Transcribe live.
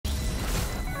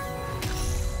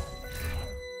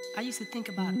I used to think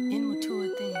about immature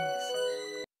things.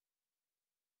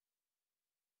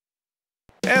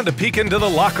 And a peek into the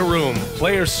locker room.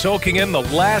 Players soaking in the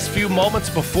last few moments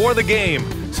before the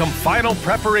game. Some final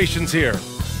preparations here.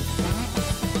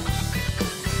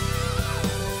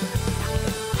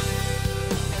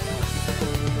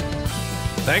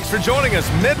 Thanks for joining us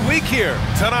midweek here.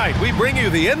 Tonight, we bring you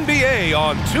the NBA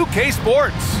on 2K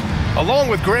Sports. Along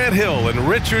with Grant Hill and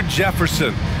Richard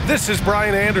Jefferson, this is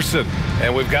Brian Anderson.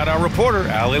 And we've got our reporter,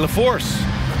 Allie LaForce.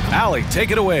 Allie,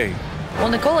 take it away. Well,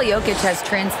 Nikola Jokic has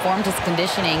transformed his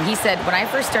conditioning. He said, when I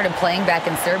first started playing back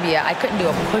in Serbia, I couldn't do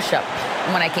a push-up.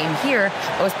 And when I came here,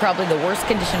 I was probably the worst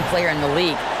conditioned player in the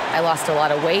league. I lost a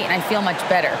lot of weight, and I feel much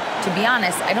better. To be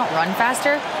honest, I don't run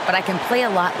faster, but I can play a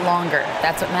lot longer.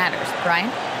 That's what matters. Brian?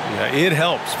 Yeah, it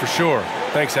helps, for sure.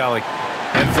 Thanks, Allie.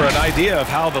 And for an idea of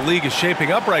how the league is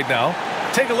shaping up right now,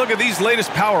 take a look at these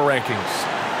latest power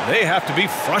rankings. They have to be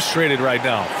frustrated right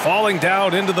now, falling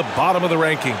down into the bottom of the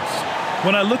rankings.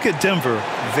 When I look at Denver,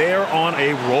 they're on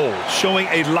a roll, showing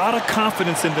a lot of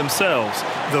confidence in themselves.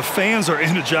 The fans are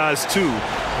energized too.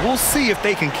 We'll see if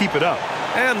they can keep it up.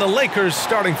 And the Lakers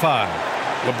starting five.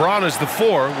 LeBron is the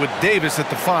 4 with Davis at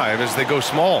the 5 as they go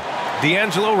small.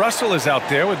 D'Angelo Russell is out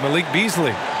there with Malik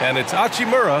Beasley. And it's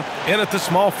Hachimura in at the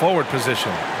small forward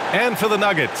position. And for the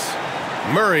Nuggets,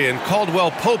 Murray and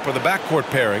Caldwell Pope are the backcourt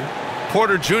pairing.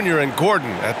 Porter Jr. and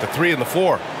Gordon at the 3 and the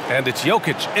 4. And it's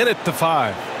Jokic in at the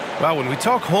 5. Well, when we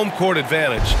talk home court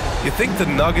advantage, you think the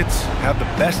Nuggets have the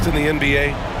best in the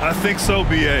NBA? I think so,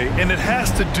 B.A., and it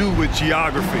has to do with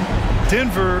geography.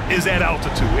 Denver is at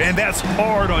altitude, and that's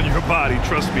hard on your body,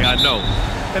 trust me, I know.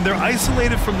 And they're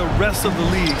isolated from the rest of the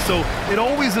league, so it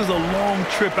always is a long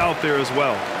trip out there as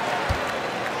well.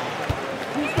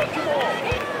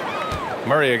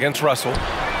 Murray against Russell.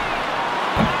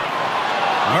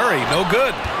 Murray, no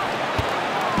good.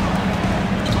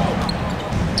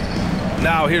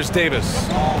 Now here's Davis.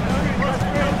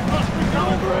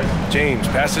 James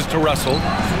passes to Russell.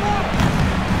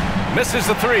 Misses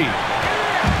the 3.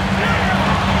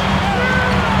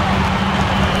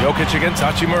 Jokic against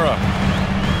Hachimura.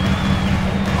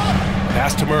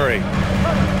 Pass to Murray.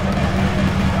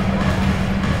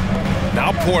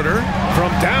 Now Porter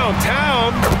from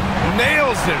downtown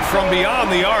nails it from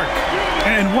beyond the arc.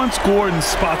 And once Gordon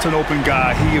spots an open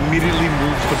guy, he immediately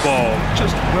moves the ball.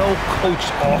 Just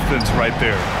well-coached offense right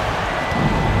there.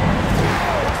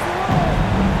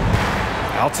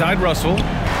 Outside Russell.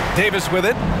 Davis with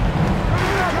it.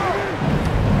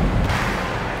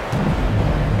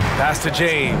 Pass to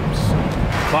James.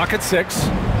 Clock at 6.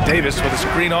 Davis with a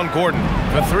screen on Gordon.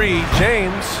 For 3,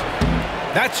 James.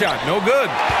 That shot, no good.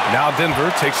 Now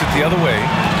Denver takes it the other way.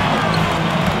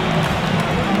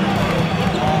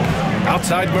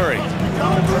 Outside Murray.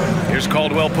 Here's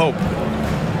Caldwell Pope.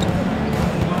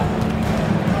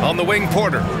 On the wing,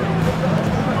 Porter.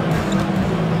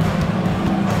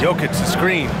 Jokic, the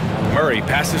screen. Murray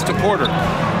passes to Porter.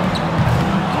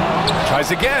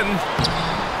 Tries again.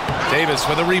 Davis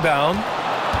with a rebound.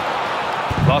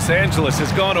 Los Angeles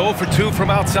has gone 0 for 2 from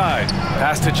outside.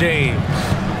 Pass to James.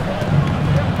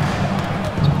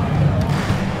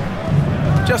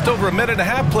 Just over a minute and a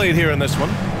half played here in this one.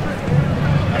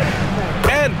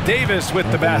 And Davis with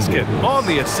the basket on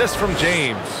the assist from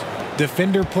James.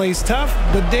 Defender plays tough,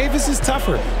 but Davis is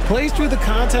tougher. Plays through the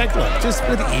contact line just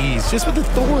with ease, just with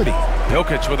authority.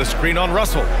 Jokic with a screen on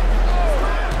Russell.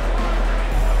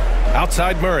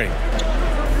 Outside Murray.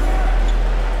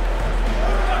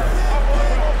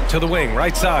 To the wing,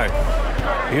 right side.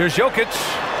 Here's Jokic.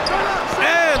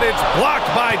 And it's blocked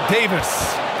by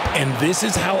Davis. And this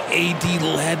is how AD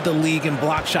led the league in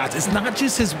block shots. It's not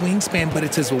just his wingspan, but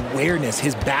it's his awareness,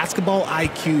 his basketball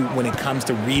IQ when it comes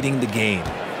to reading the game.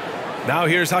 Now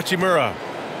here's Hachimura.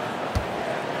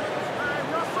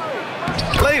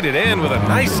 Played it in with a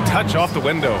nice touch off the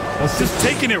window. Just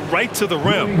taking it right to the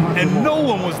rim, and no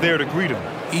one was there to greet him.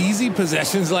 Easy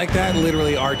possessions like that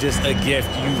literally are just a gift.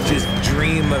 You just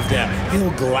dream of them.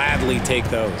 He'll gladly take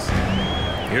those.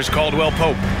 Here's Caldwell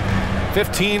Pope.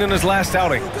 15 in his last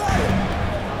outing.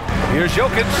 Here's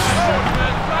Jokic.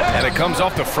 And it comes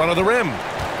off the front of the rim.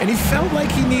 And he felt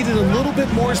like he needed a little bit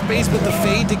more space with the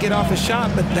fade to get off a shot,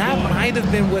 but that might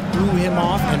have been what threw him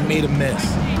off and made him miss.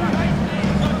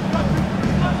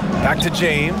 Back to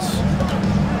James.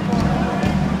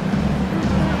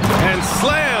 And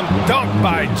slam dunk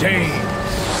by James.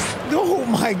 Oh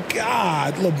my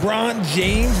God, LeBron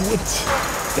James with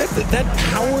that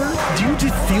power. Do you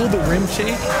just feel the rim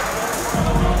shake?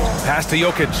 Pass to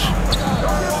Jokic.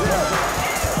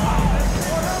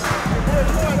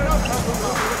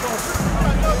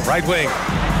 Right wing.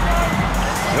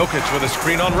 Jokic with a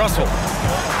screen on Russell.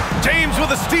 James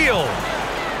with a steal.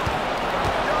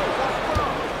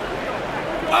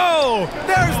 Oh,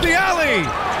 there's the alley.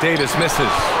 Davis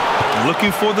misses.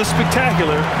 Looking for the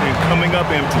spectacular and coming up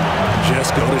empty.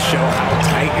 Just go to show how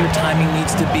tight your timing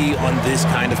needs to be on this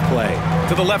kind of play.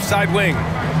 To the left side wing.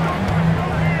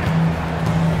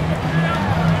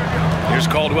 Here's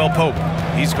Caldwell Pope.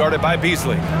 He's guarded by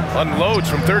Beasley. Unloads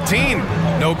from 13.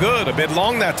 No good. A bit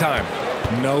long that time.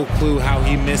 No clue how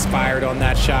he misfired on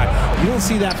that shot. You don't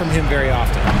see that from him very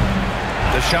often.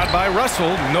 The shot by Russell,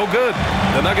 no good.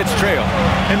 The Nuggets trail.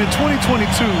 And in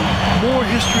 2022, more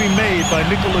history made by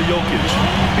Nikola Jokic,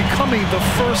 becoming the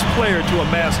first player to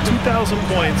amass 2,000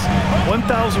 points, 1,000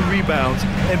 rebounds,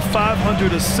 and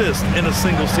 500 assists in a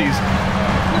single season.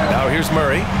 Now here's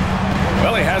Murray.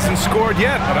 Well, he hasn't scored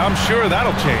yet, but I'm sure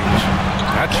that'll change.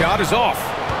 That shot is off.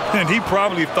 And he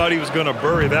probably thought he was going to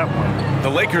bury that one. The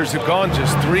Lakers have gone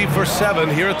just 3 for 7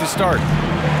 here at the start.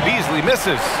 Beasley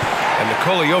misses. And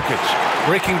Nikola Jokic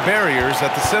breaking barriers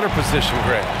at the center position,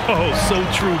 Greg. Oh, so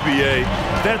true, B.A.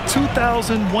 That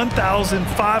 2,000,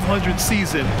 1,500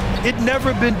 season, it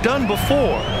never been done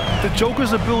before. The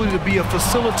Joker's ability to be a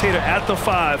facilitator at the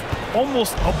 5,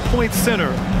 almost a point center,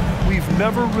 we've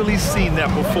never really seen that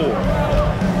before.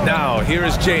 Now, here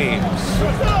is James.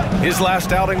 His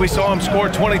last outing, we saw him score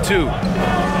 22.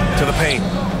 To the paint.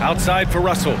 Outside for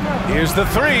Russell. Here's the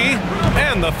 3,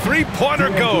 and the three-pointer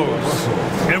goes.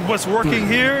 And what's working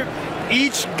here?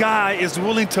 Each guy is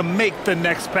willing to make the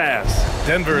next pass.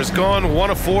 Denver has gone 1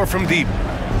 of 4 from deep.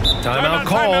 Timeout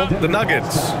called. The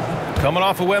Nuggets coming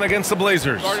off a win against the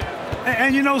Blazers.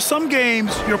 And you know, some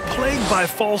games you're plagued by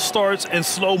false starts and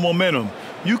slow momentum.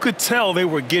 You could tell they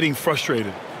were getting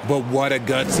frustrated. But what a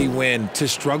gutsy win. To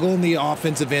struggle in the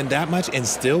offensive end that much and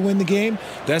still win the game,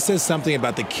 that says something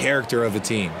about the character of a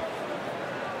team.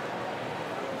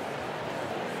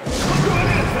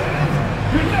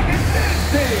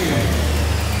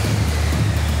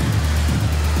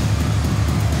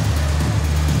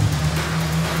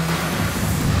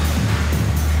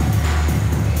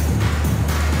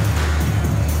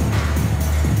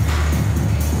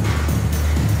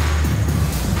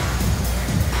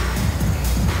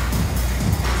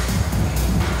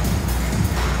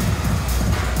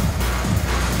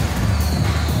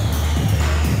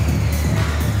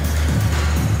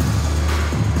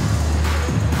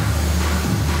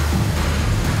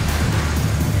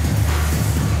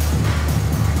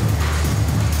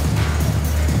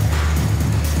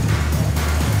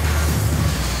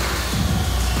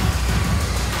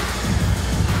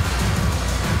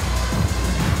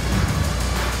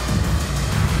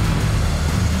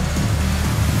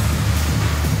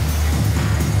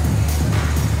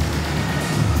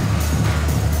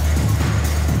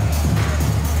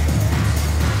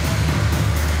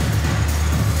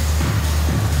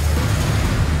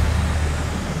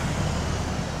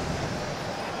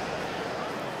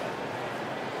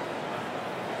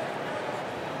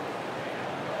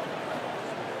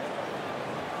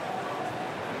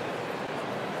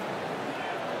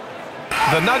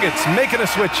 The Nuggets making a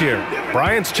switch here.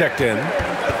 Bryant's checked in.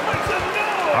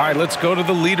 All right, let's go to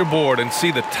the leaderboard and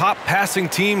see the top passing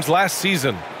teams last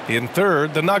season. In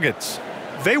third, the Nuggets.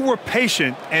 They were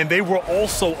patient, and they were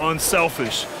also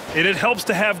unselfish. And it helps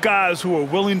to have guys who are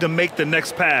willing to make the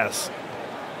next pass.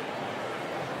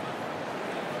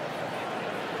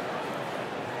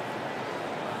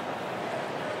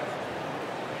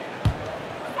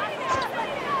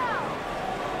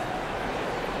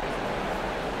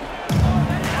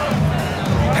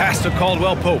 Pass to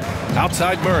Caldwell Pope.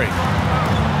 Outside Murray.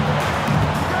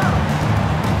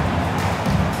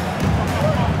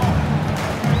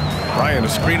 Bryant, a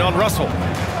screen on Russell.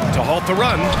 To halt the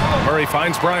run, Murray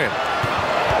finds Bryant.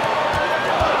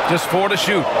 Just 4 to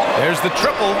shoot. There's the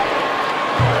triple.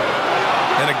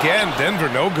 And again, Denver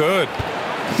no good.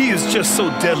 He is just so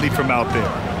deadly from out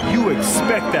there. You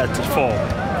expect that to fall.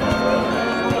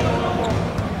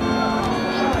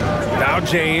 Now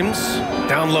James,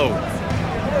 down low.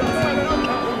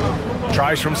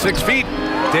 Tries from 6 feet.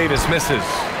 Davis misses.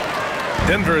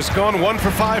 Denver has gone 1 for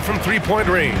 5 from three-point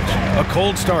range. A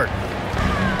cold start.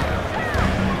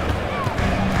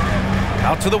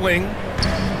 Out to the wing.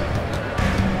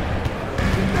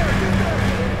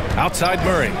 Outside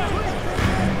Murray.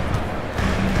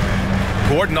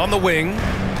 Gordon on the wing.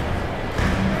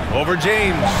 Over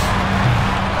James.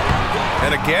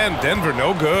 And again, Denver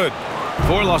no good.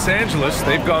 For Los Angeles,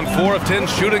 they've gone 4 of 10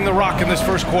 shooting the rock in this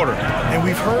first quarter. And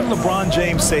we've heard LeBron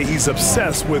James say he's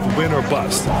obsessed with win or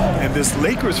bust. And this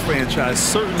Lakers franchise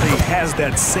certainly has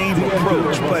that same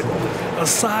approach. But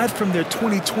aside from their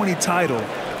 2020 title,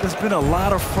 there's been a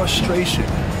lot of frustration.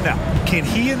 Now, can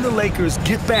he and the Lakers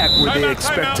get back where they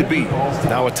expect to be?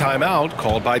 Now a timeout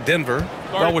called by Denver.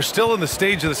 Well, we're still in the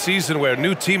stage of the season where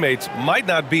new teammates might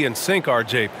not be in sync,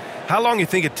 RJ. How long do you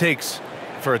think it takes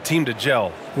for a team to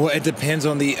gel? Well, it depends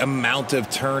on the amount of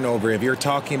turnover. If you're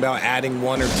talking about adding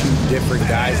 1 or 2 different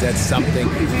guys, that's something,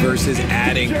 versus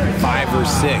adding 5 or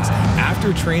 6.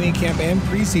 After training camp and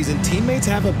preseason, teammates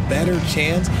have a better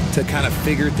chance to kind of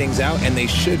figure things out, and they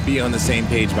should be on the same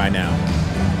page by now.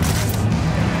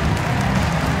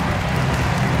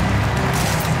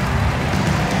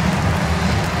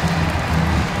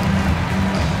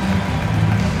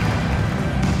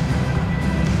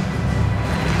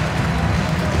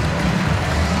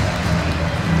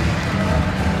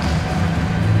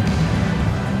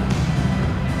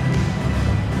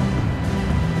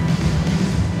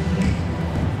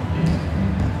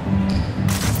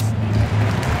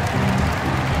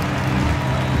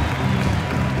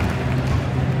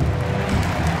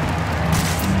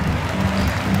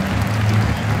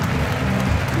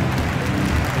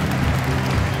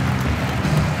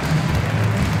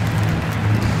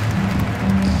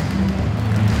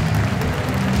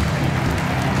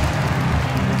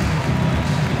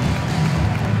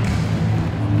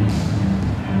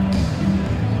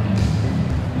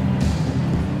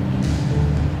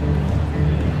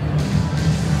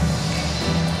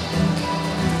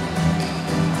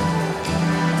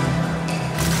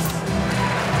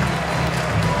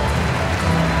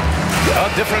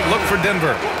 Different look for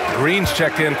Denver. Green's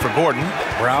checked in for Gordon.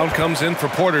 Brown comes in for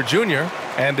Porter Jr.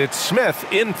 And it's Smith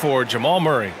in for Jamal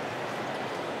Murray.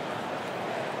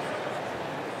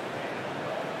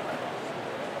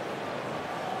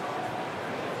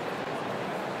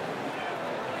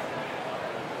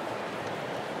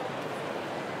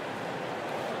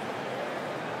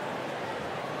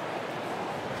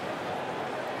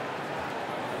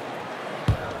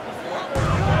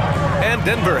 And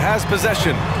Denver has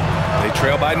possession. They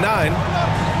trail by 9.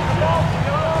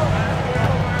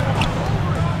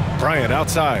 Bryant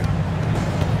outside.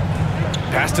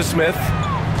 Pass to Smith.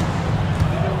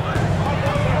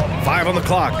 5 on the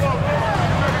clock.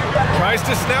 Tries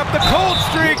to snap the cold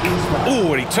streak.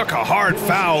 Ooh, and he took a hard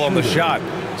foul on the shot.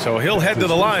 So he'll head to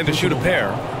the line to shoot a pair.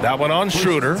 That one on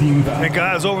Schroeder. And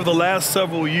guys, over the last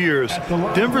several years,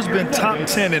 Denver's been top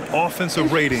 10 in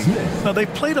offensive rating. Now, they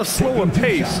played a slower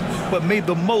pace, but made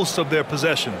the most of their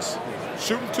possessions.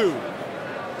 Shooting 2.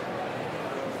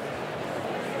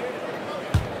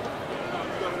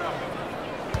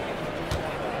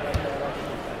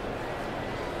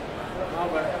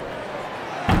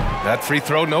 That free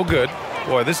throw, no good.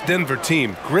 Boy, this Denver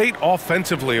team, great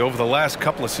offensively over the last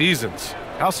couple of seasons.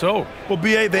 How so? Well,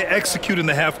 BA, they execute in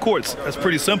the half courts. That's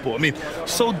pretty simple. I mean,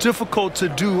 so difficult to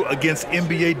do against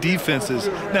NBA defenses.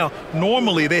 Now,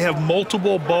 normally they have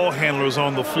multiple ball handlers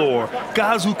on the floor,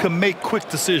 guys who can make quick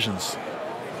decisions.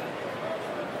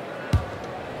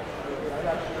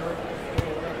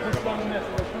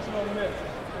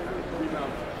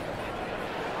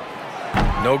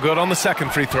 No good on the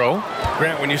second free throw.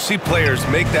 Grant, when you see players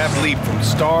make that leap from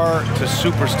star to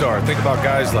superstar, think about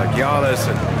guys like Giannis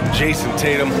and Jason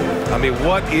Tatum. I mean,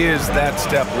 what is that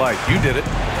step like? You did it.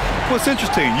 Well, it's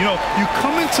interesting. You know, you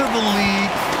come into the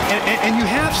league and you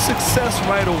have success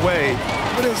right away,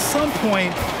 but at some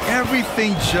point,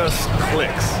 everything just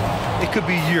clicks. It could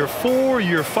be year 4,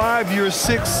 year 5, year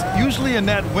 6, usually in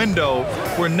that window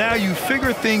where now you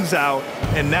figure things out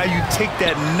and now you take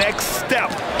that next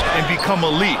step and become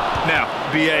elite. Now,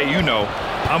 BA, you know,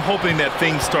 I'm hoping that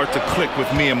things start to click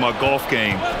with me in my golf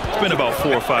game. It's been about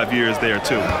 4 or 5 years there,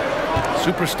 too.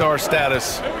 Superstar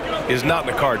status is not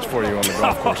in the cards for you on the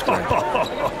golf course, Grant.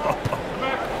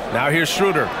 Now here's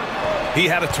Schroeder. He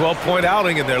had a 12-point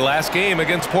outing in their last game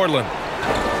against Portland.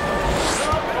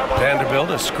 Vanderbilt,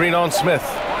 a screen on Smith.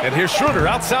 And here's Schroeder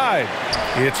outside.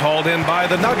 It's hauled in by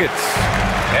the Nuggets.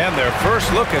 And their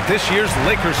first look at this year's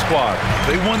Lakers squad.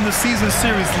 They won the season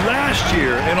series last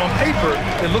year, and on paper,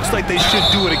 it looks like they should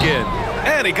do it again.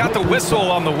 And he got the whistle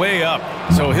on the way up.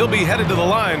 So he'll be headed to the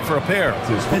line for a pair.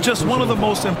 And just one of the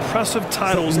most impressive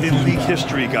titles in league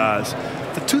history, guys.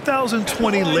 The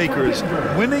 2020 Lakers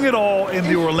winning it all in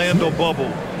the Orlando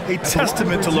bubble. A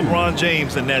testament to LeBron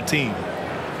James and that team.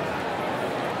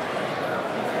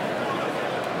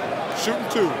 Shooting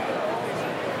 2.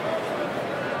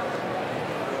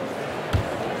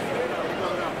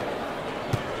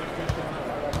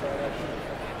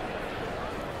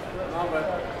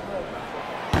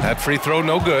 That free throw,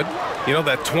 no good. You know,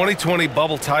 that 2020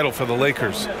 bubble title for the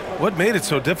Lakers, what made it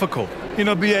so difficult? You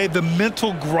know, BA, the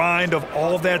mental grind of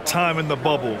all that time in the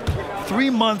bubble. 3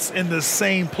 months in the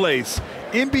same place.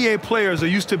 NBA players are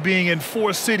used to being in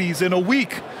 4 cities in a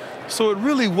week, so it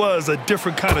really was a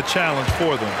different kind of challenge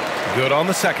for them. Good on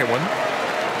the second one.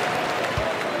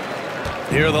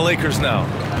 Here are the Lakers now.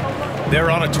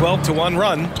 They're on a 12-1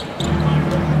 run.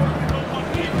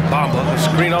 Bamba,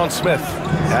 screen on Smith.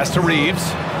 Pass to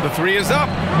Reeves. The three is up.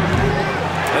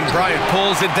 And Bryant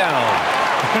pulls it down.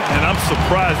 And I'm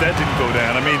surprised that didn't go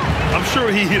down. I mean, I'm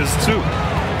sure he is too.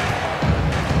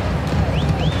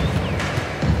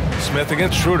 Smith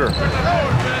against Schroeder.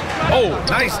 Oh,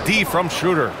 nice D from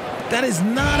Schroeder. That is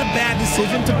not a bad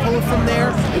decision to pull it from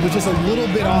there. It was just a little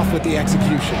bit off with the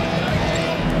execution.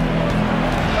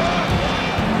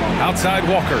 Outside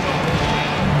Walker.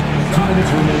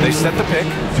 They set the pick.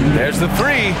 There's the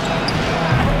three.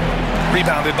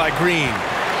 Rebounded by Green.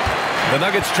 The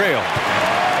Nuggets trail.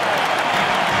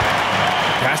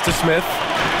 Pass to Smith.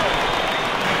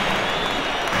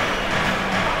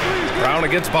 Brown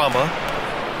against Bamba.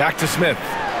 Back to Smith.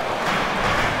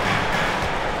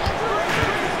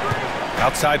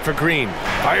 Outside for Green.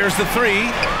 Fires the three.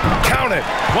 Count it.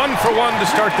 1 for 1 to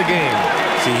start the game.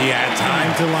 See, he had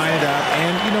time to line it up,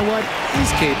 and you know what?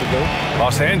 He's capable.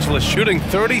 Los Angeles shooting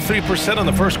 33% in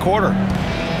the first quarter.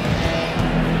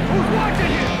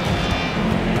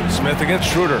 Smith against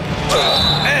Schroeder.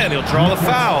 And he'll draw the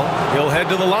foul. He'll head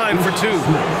to the line for 2.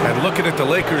 And looking at the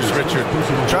Lakers, Richard,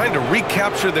 trying to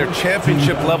recapture their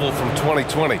championship level from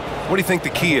 2020. What do you think the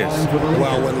key is?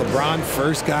 Well, when LeBron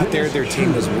first got there, their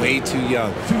team was way too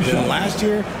young. Then last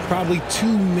year, probably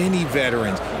too many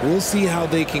veterans. We'll see how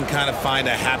they can kind of find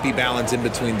a happy balance in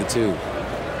between the two.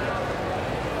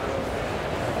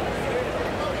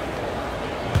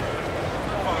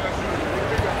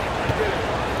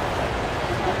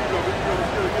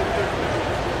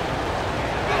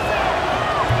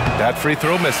 That free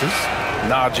throw misses.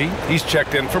 Najee, he's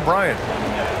checked in for Bryant.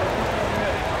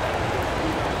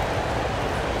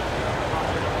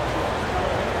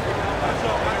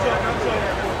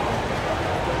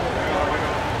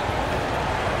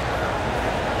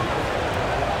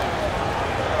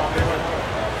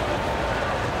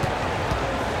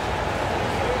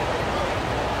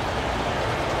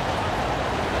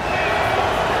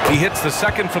 He hits the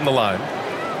second from the line.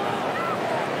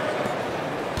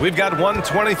 We've got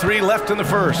 1:23 left in the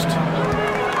first.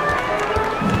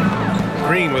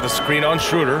 Green with a screen on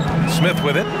Schroeder. Smith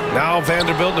with it. Now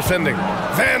Vanderbilt defending.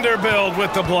 Vanderbilt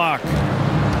with the block.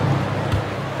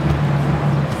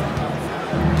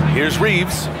 Here's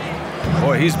Reeves.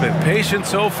 Boy, he's been patient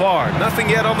so far. Nothing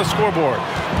yet on the scoreboard.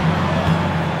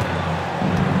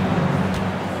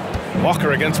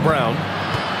 Walker against Brown.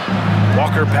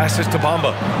 Walker passes to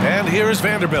Bamba. And here's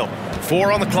Vanderbilt.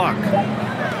 4 on the clock.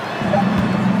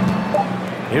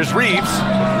 Here's Reeves.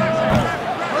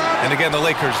 And again, the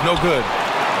Lakers, no good.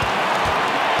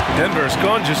 Denver's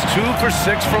gone just 2 for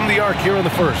 6 from the arc here in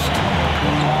the first.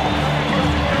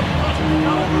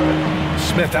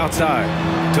 Smith outside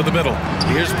to the middle.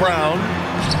 Here's Brown.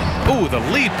 Ooh, the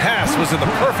lead pass was in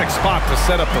the perfect spot to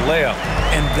set up the layup.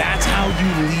 And that's how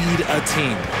you lead a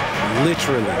team,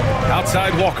 literally.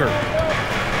 Outside Walker.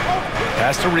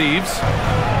 Pass to Reeves.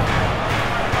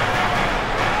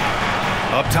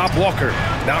 Up top Walker.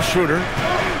 Now Schroeder.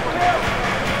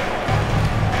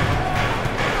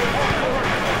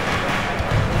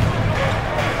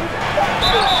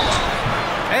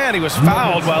 And he was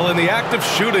fouled while in the act of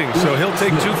shooting, so he'll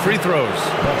take 2 free throws.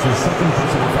 That's his second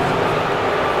personal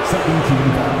foul. Second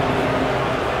team foul.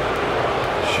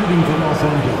 Shooting for Los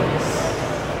Angeles,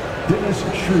 Dennis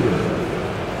Schroeder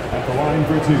at the line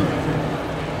for 2.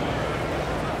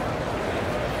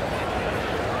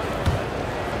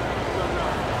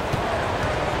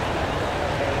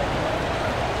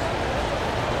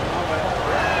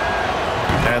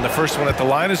 And the first one at the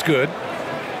line is good.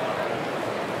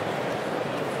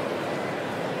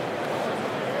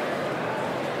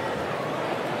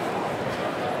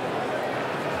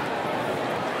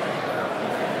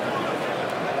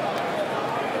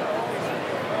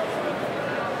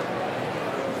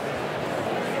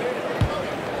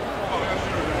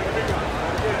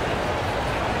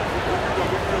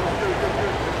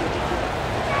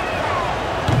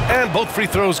 And both free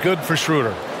throws good for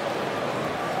Schroeder.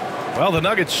 Well, the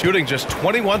Nuggets shooting just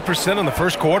 21% in the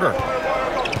first quarter.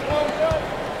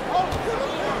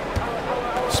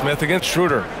 Smith against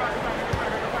Schroeder.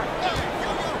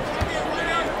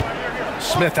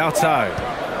 Smith outside.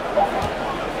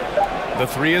 The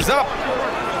three is up.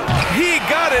 He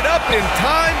got it up in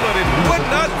time, but it would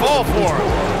not fall for him.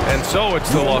 And so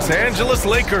it's the Los Angeles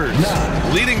Lakers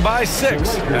leading by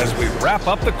 6 as we wrap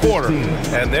up the quarter.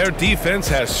 And their defense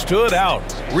has stood out,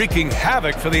 wreaking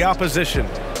havoc for the opposition.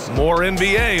 More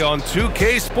NBA on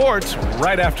 2K Sports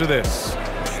right after this.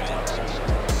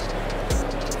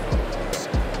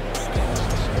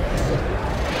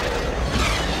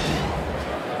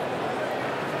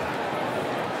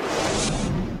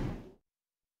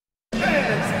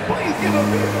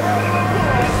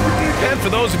 And for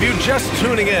those of you just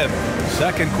tuning in,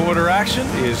 second quarter action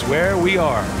is where we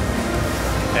are.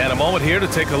 And a moment here to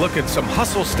take a look at some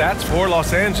hustle stats for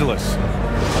Los Angeles.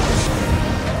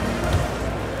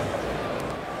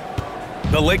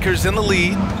 The Lakers in the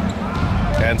lead.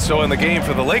 And so in the game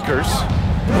for the Lakers,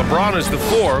 LeBron is the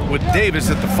 4 with Davis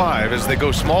at the 5 as they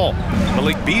go small.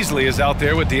 Malik Beasley is out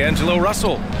there with D'Angelo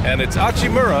Russell. And it's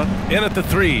Hachimura in at the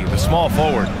 3, the small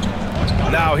forward.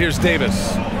 Now here's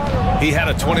Davis. He had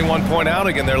a 21-point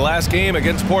outing in their last game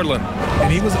against Portland.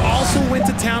 And he was also went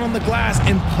to town on the glass,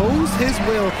 imposed his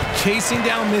will, chasing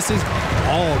down misses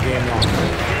all game long.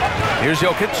 Here's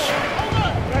Jokic.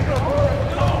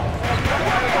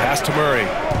 Pass to Murray.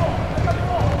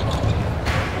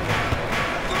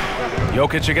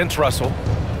 Jokic against Russell.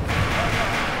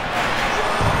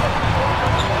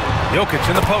 Jokic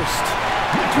in the post.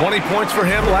 20 points for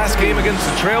him last game against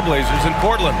the Trailblazers in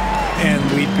Portland. And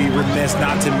we'd be remiss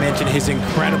not to mention his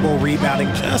incredible rebounding,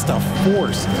 just a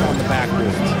force on the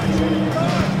backboards.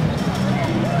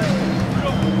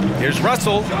 Here's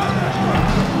Russell.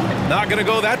 Not going to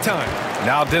go that time.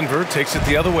 Now Denver takes it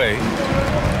the other way.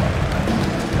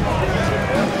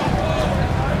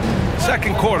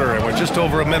 Second quarter, and we're just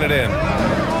over a minute in.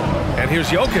 And here's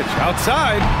Jokic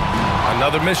outside.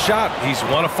 Another missed shot. He's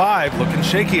 1 of 5, looking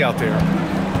shaky out there.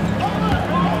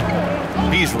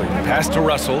 Beasley, pass to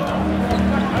Russell.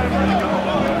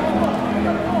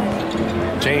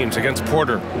 James against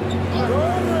Porter.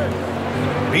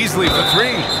 Beasley for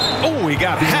 3. Oh, he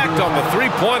got hacked on the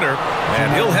three-pointer,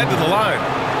 and he'll head to the line.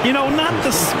 You know, not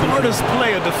the smartest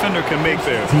play a defender can make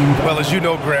there. Well, as you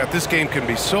know, Grant, this game can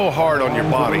be so hard on your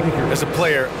body. As a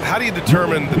player, how do you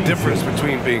determine the difference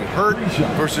between being hurt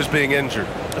versus being injured?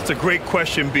 That's a great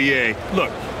question, B.A.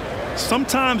 Look,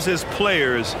 sometimes as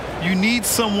players, you need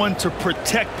someone to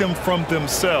protect them from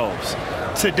themselves.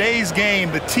 Today's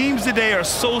game, the teams today are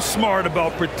so smart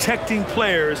about protecting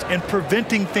players and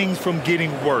preventing things from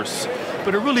getting worse.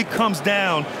 But it really comes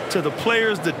down to the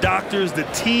players, the doctors, the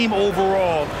team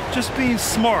overall, just being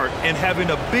smart and having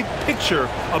a big picture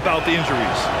about the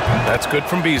injuries. That's good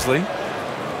from Beasley.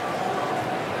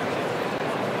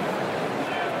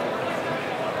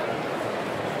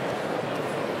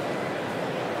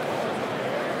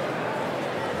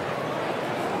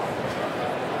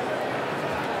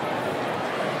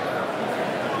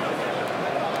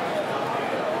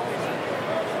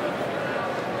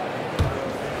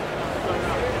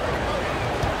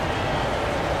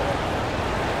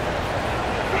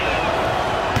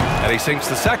 He sinks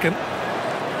the second.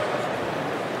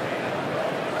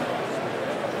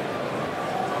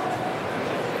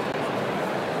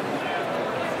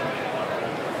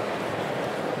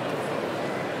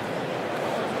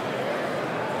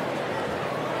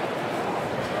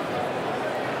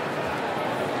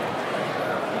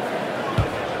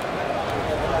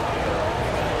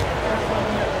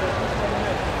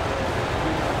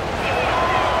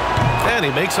 And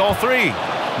he makes all 3.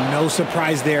 No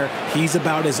surprise there. He's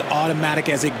about as automatic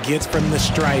as it gets from the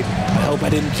stripe. I hope I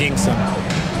didn't jinx him.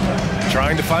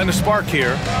 Trying to find a spark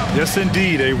here. Yes,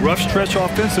 indeed. A rough stretch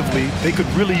offensively. They could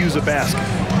really use a basket.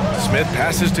 Smith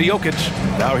passes to Jokic.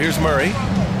 Now here's Murray.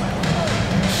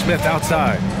 Smith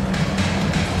outside.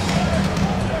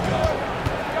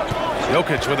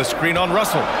 Jokic with a screen on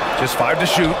Russell. Just 5 to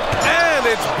shoot. And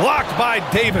it's blocked by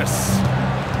Davis.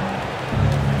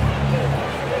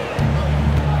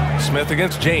 Smith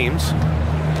against James.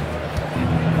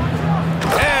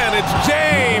 And it's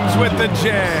James with the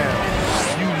jam.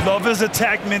 You love his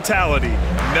attack mentality.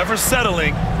 Never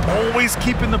settling, always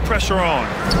keeping the pressure on.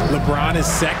 LeBron is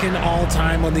second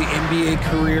all-time on the NBA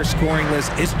career scoring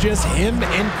list. It's just him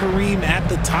and Kareem at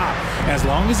the top. As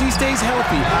long as he stays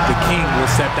healthy, the King will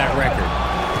set that record.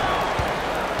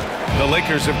 The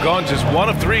Lakers have gone just 1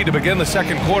 of 3 to begin the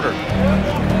second quarter.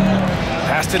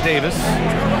 Pass to Davis.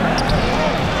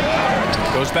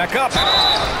 Goes back up,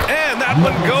 and that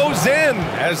one goes in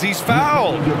as he's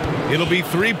fouled. It'll be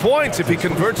 3 points if he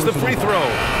converts the free throw.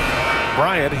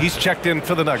 Bryant, he's checked in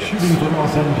for the Nuggets. Shooting for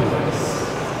Los Angeles,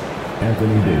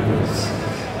 Anthony Davis.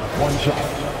 1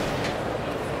 shot.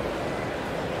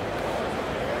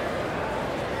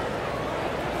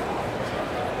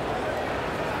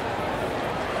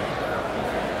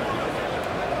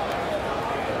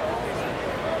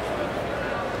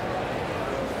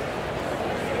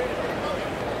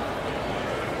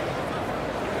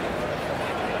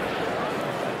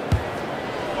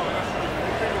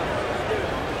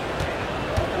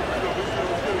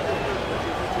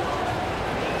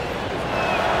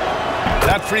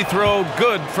 That free throw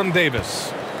good from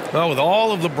Davis. Well, with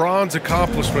all of LeBron's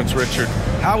accomplishments, Richard,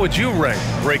 how would you rank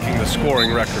breaking the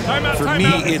scoring record? For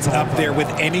me, it's up there with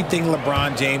anything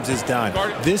LeBron James has done.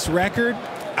 This record,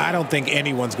 I don't think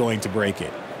anyone's going to break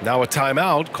it. Now a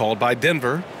timeout called by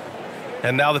Denver.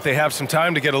 And now that they have some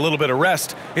time to get a little bit of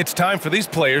rest, it's time for these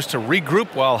players to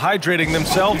regroup while hydrating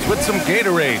themselves with some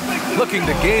Gatorade, looking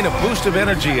to gain a boost of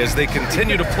energy as they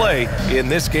continue to play in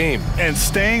this game. And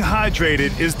staying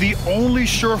hydrated is the only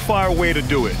surefire way to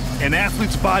do it. An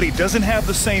athlete's body doesn't have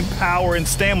the same power and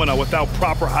stamina without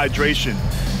proper hydration.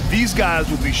 These guys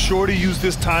will be sure to use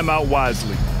this timeout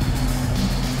wisely.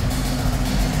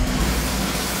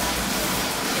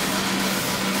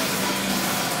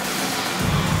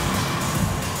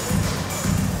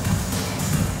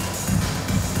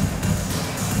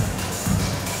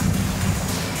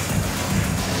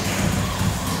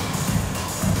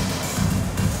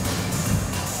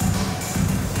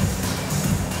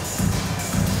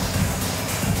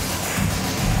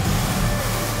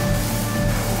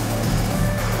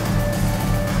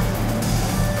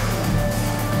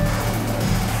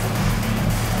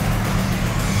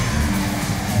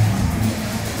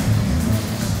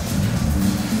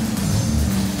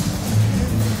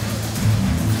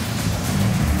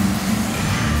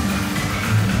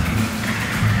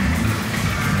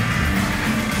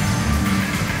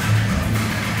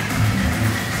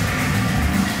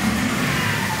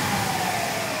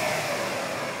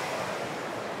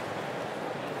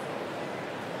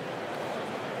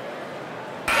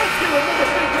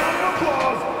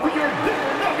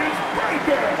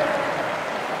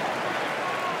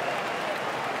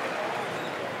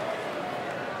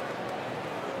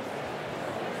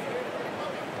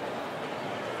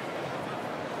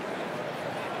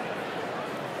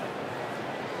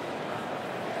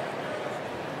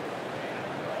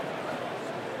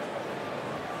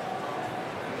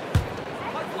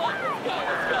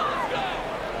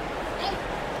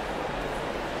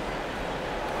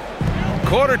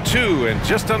 Quarter two and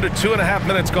just under 2.5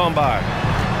 minutes gone by.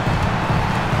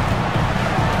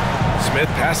 Smith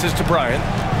passes to Bryant.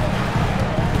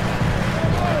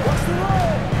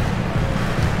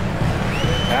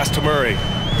 Pass to Murray.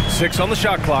 6 on the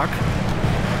shot clock.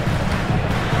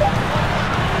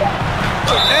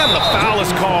 And the foul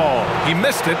is called. He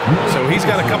missed it, so he's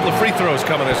got a couple of free throws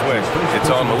coming his way. It's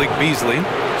on Malik Beasley.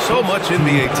 So much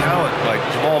NBA talent like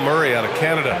Jamal Murray out of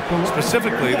Canada,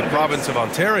 specifically the province of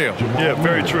Ontario. Yeah,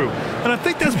 very true. And I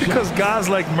think that's because guys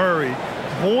like Murray,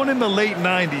 born in the late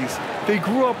 90s, they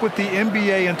grew up with the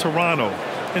NBA in Toronto.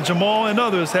 And Jamal and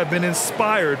others have been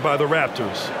inspired by the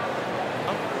Raptors.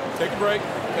 Take a break.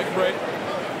 Take a break.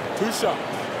 2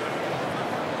 shots.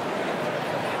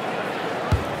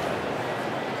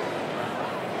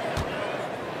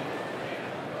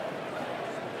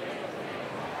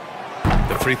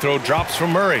 The free throw drops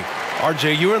from Murray.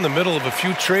 RJ, you were in the middle of a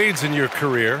few trades in your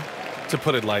career, to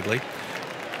put it lightly.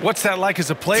 What's that like as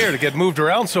a player to get moved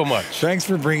around so much? Thanks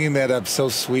for bringing that up so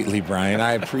sweetly, Brian.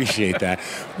 I appreciate that.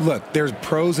 Look, there's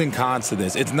pros and cons to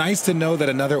this. It's nice to know that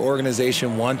another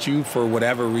organization wants you for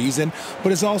whatever reason,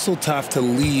 but it's also tough to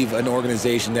leave an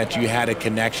organization that you had a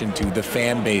connection to, the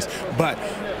fan base. But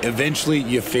eventually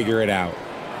you figure it out.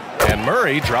 And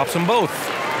Murray drops them both.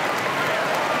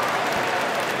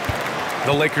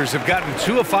 The Lakers have gotten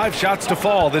 2 of 5 shots to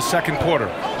fall this second quarter.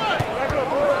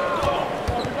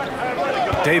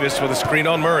 Davis with a screen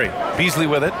on Murray. Beasley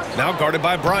with it, now guarded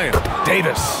by Bryant.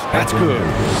 Davis, that's good.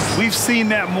 We've seen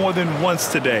that more than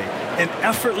once today. An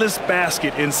effortless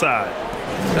basket inside.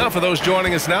 Now for those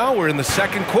joining us now, we're in the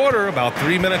second quarter, about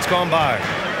 3 minutes gone by.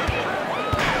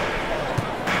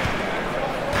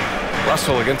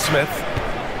 Russell against Smith.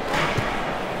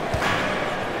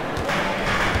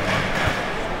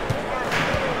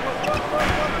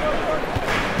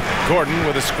 Gordon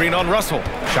with a screen on Russell.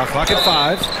 Shot clock at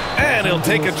 5. And he'll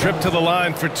take a trip to the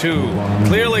line for 2.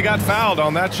 Clearly got fouled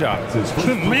on that shot.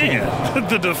 Man,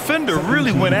 the defender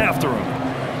really went after him.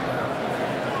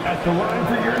 At the line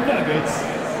for your Nuggets,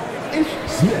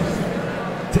 Ish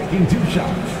Smith, taking 2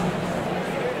 shots.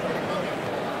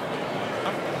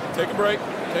 Take a break.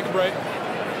 Take a break.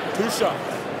 2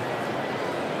 shots.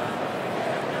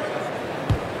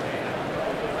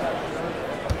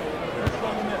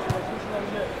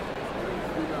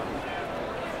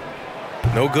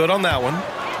 No good on that one.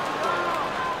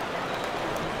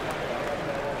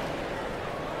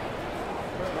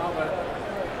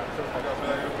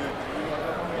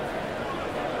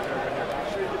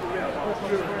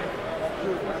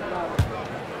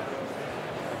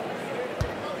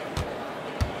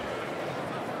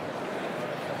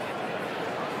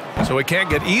 so he can't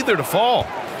get either to fall.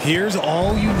 Here's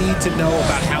all you need to know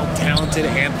about how talented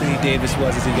Anthony Davis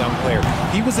was as a young player.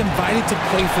 He was invited to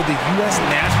play for the U.S.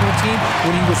 national team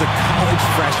when he was a college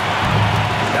freshman.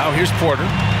 Now here's Porter.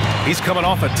 He's coming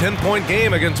off a 10-point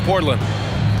game against Portland.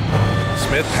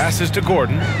 Smith passes to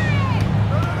Gordon.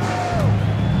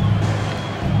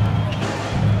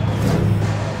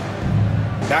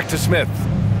 Back to Smith.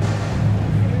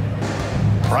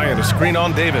 Bryant a screen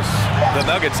on Davis. The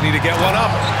Nuggets need to get one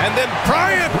up. And then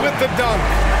Bryant with the dunk.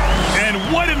 And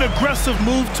what an aggressive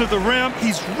move to the rim.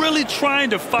 He's really trying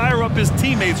to fire up his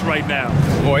teammates right now.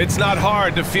 Boy, it's not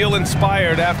hard to feel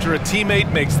inspired after a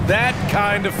teammate makes that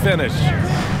kind of finish.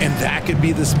 And that could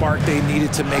be the spark they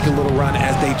needed to make a little run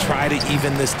as they try to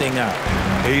even this thing up.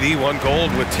 AD won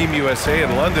gold with Team USA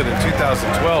in London in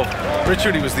 2012.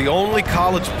 Richard, he was the only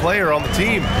college player on the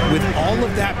team. With all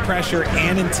of that pressure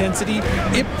and intensity,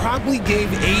 it probably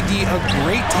gave AD a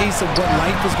great taste of what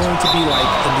life was going to be like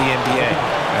in the NBA.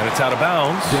 And it's out of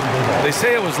bounds. They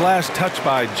say it was last touched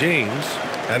by James.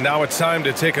 And now it's time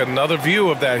to take another view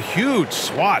of that huge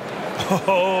swat.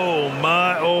 Oh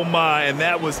my, and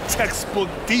that was textbook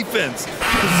defense.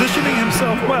 Positioning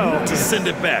himself well to send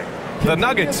it back. The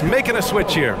Nuggets making a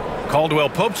switch here. Caldwell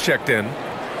Pope's checked in.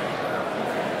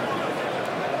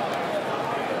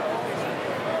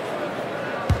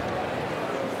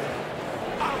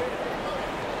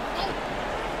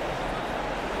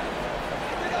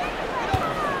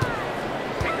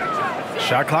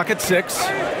 Shot clock at 6.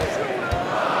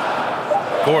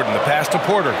 Gordon, the pass to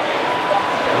Porter.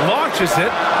 Launches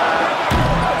it.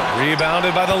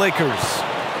 Rebounded by the Lakers.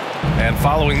 And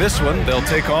following this one, they'll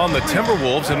take on the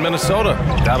Timberwolves in Minnesota.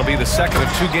 That'll be the second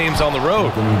of 2 games on the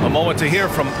road. A moment to hear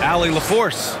from Allie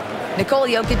LaForce. Nikola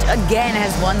Jokic again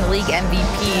has won the league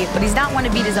MVP, but he's not one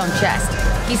to beat his own chest.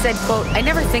 He said, quote, "I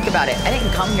never think about it. I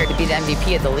didn't come here to be the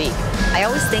MVP of the league. I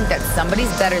always think that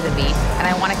somebody's better than me, and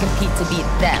I want to compete to beat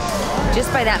them.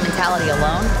 Just by that mentality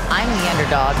alone, I'm the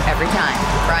underdog every time."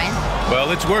 Brian?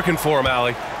 Well, it's working for him,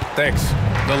 Allie. Thanks.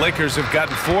 The Lakers have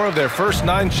gotten 4 of their first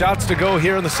 9 shots to go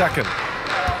here in the second.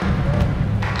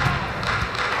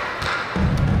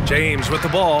 James with the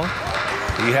ball.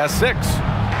 He has 6.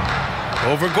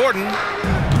 Over Gordon.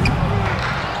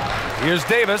 Here's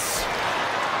Davis.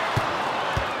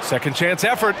 Second chance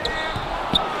effort.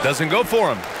 Doesn't go for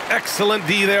him. Excellent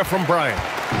D there from Bryant.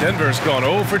 Denver's gone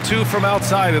 0 for 2 from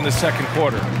outside in the second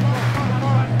quarter.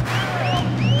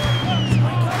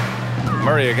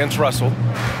 Murray against Russell.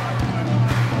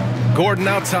 Gordon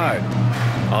outside.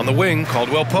 On the wing,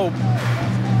 Caldwell Pope.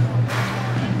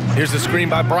 Here's the screen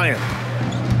by Bryant.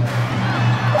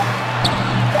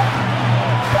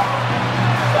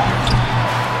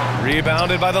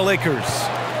 Rebounded by the Lakers.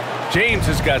 James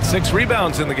has got 6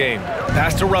 rebounds in the game.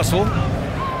 Pass to Russell.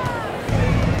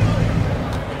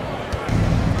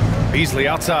 Beasley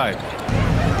outside.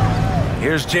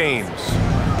 Here's James.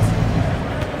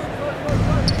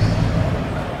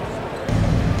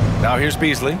 Now here's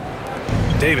Beasley.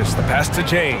 Davis, the pass to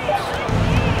James.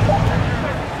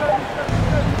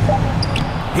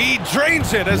 He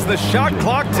drains it as the shot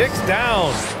clock ticks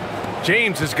down.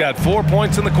 James has got 4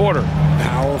 points in the quarter.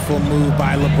 Powerful move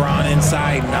by LeBron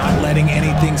inside, not letting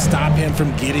anything stop him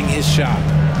from getting his shot.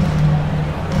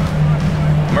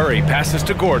 Murray passes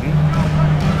to Gordon.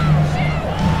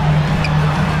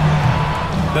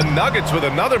 The Nuggets with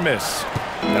another miss.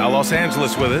 Now Los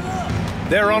Angeles with it.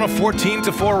 They're on a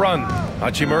 14-4 run.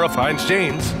 Hachimura finds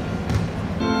James.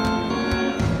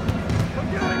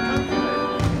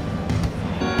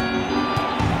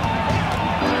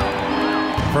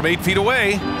 From 8 feet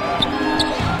away.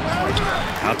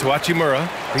 Out to Hachimura.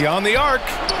 Beyond the arc.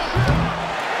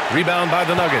 Rebound by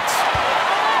the Nuggets.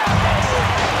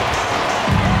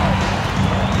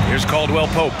 Here's Caldwell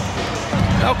Pope.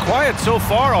 Now quiet so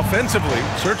far offensively,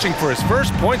 searching for his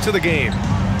first points of the game.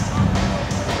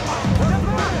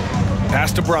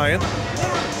 Pass to Bryant.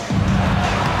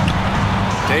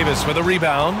 Davis with a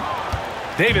rebound.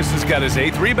 Davis has got his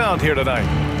 8th rebound here tonight.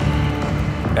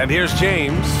 And here's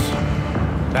James.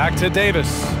 Back to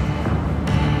Davis.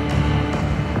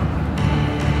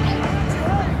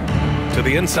 To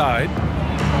the inside.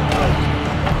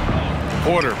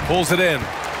 Porter pulls it in.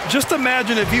 Just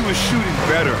imagine if he was shooting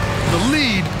better. The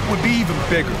lead would be even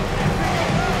bigger.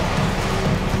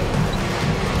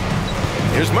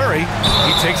 Here's Murray.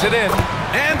 He takes it in.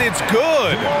 And it's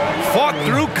good. Fought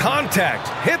through contact.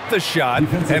 Hit the shot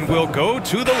and will go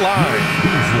to the line.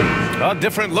 A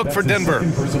different look for Denver.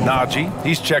 Najee,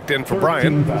 he's checked in for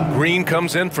Bryant. Green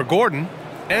comes in for Gordon.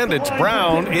 And it's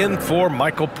Brown in for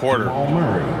Michael Porter.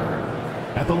 Murray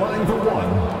at the line for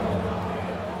 1.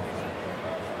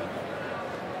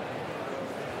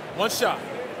 One shot.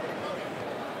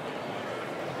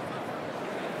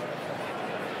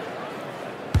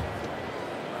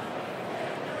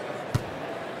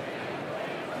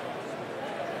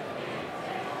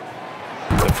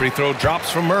 The free throw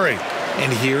drops from Murray.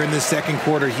 And here in the second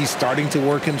quarter, he's starting to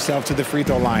work himself to the free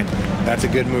throw line. That's a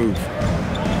good move.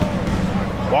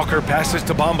 Walker passes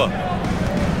to Bamba.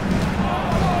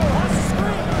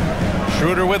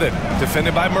 Schroeder with it,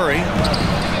 defended by Murray.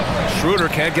 Schroeder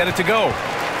can't get it to go.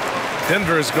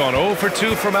 Denver has gone 0 for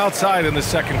 2 from outside in the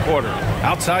second quarter.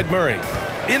 Outside Murray,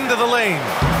 into the lane,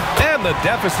 and the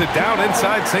deficit down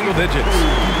inside single digits.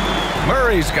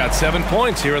 Murray's got 7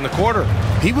 points here in the quarter.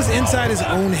 He was inside his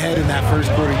own head in that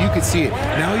first quarter. You could see it.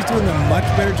 Now he's doing a much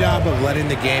better job of letting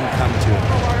the game come to him.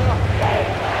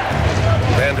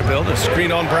 Vanderbilt, a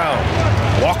screen on Brown.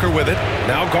 Walker with it,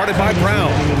 now guarded by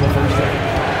Brown.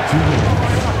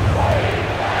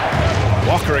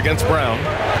 Walker against Brown.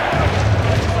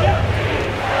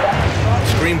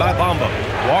 Screen by Bamba.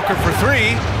 Walker for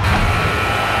 3.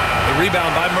 The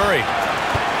rebound by Murray.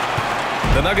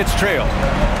 The Nuggets trail.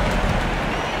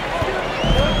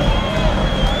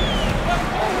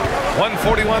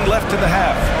 1:41 left in the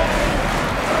half.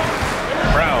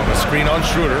 Brown, a screen on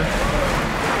Schroeder.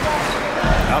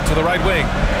 Out to the right wing.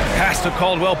 Pass to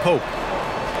Caldwell Pope.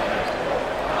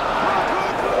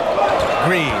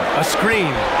 Green, a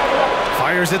screen.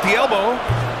 Fires at the elbow.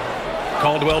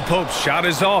 Caldwell Pope's shot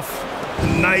is off.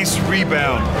 Nice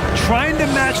rebound. Trying to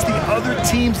match the other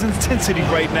team's intensity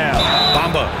right now.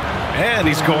 Bamba. And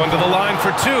he's going to the line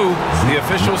for 2. The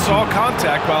official saw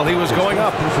contact while he was going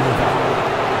up.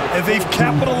 And they've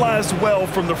capitalized well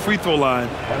from the free throw line.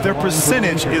 Their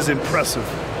percentage is impressive.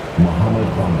 Mohamed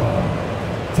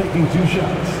Bamba taking 2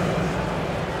 shots.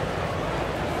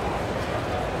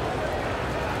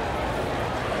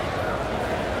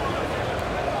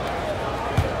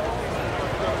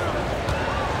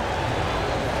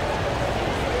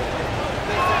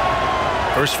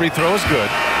 First free throw is good.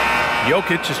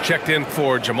 Jokic is checked in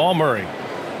for Jamal Murray.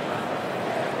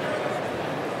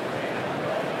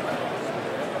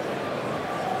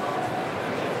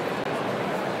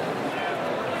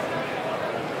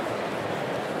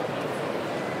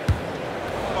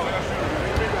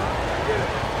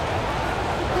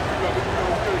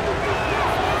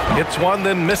 Hits one,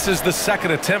 then misses the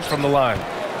second attempt from the line.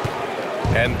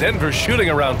 And Denver shooting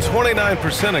around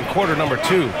 29% in quarter number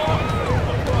 2.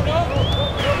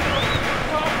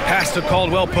 Pass to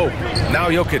Caldwell Pope. Now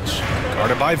Jokic.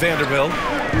 Guarded by Vanderbilt.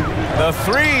 The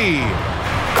 3.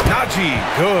 Najee.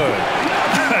 Good.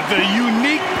 The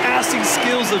unique passing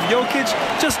skills of Jokic,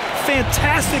 just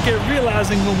fantastic at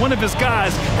realizing when one of his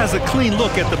guys has a clean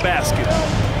look at the basket.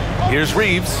 Here's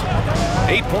Reeves.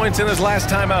 8 points in his last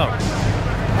time out.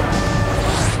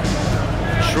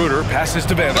 Schroeder passes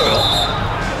to Vanderbilt.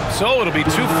 So it'll be 2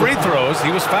 free throws.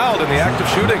 He was fouled in the act of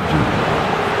shooting.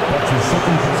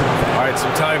 All right,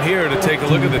 some time here to take a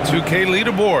look at the 2K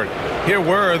leaderboard. Here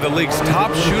were the league's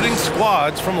top shooting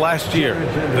squads from last year.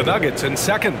 The Nuggets in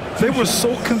second. They were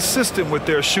so consistent with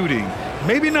their shooting.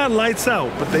 Maybe not lights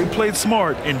out, but they played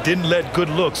smart and didn't let good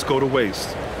looks go to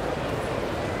waste.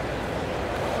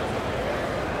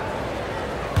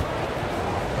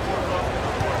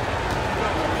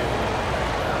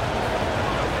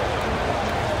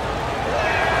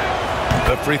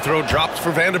 The free throw drops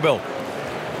for Vanderbilt.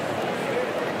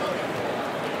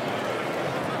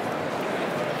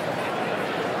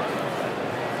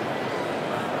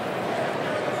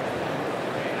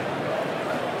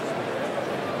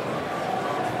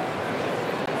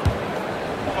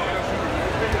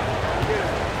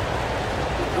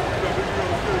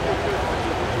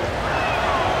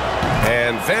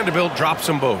 And Vanderbilt drops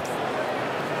them both.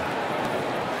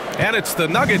 And it's the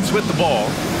Nuggets with the ball.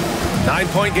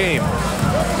 9-point game.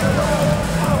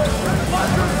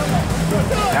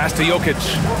 Pass to Jokic.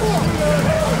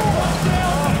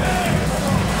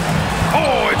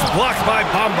 Oh, it's blocked by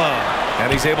Bamba.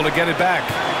 And he's able to get it back.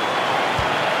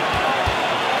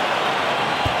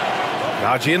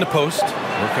 Najee in the post.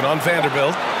 Working on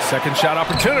Vanderbilt. Second shot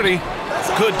opportunity.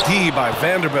 Good D by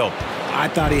Vanderbilt. I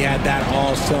thought he had that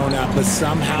all sewn up, but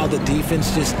somehow the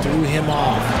defense just threw him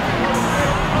off.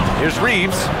 Here's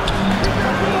Reeves.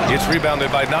 It's rebounded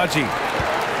by Najee.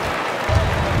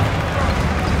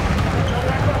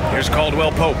 Here's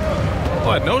Caldwell Pope.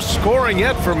 But no scoring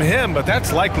yet from him, but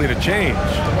that's likely to change.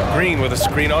 Green with a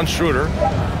screen on Schroeder.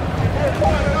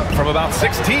 From about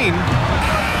 16.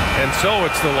 And so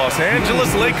it's the Los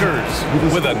Angeles Lakers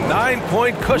with a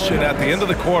 9-point cushion at the end of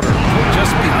the quarter.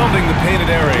 Just pounding the painted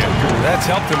area. That's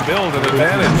helped them build an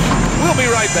advantage. We'll be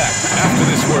right back after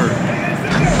this word.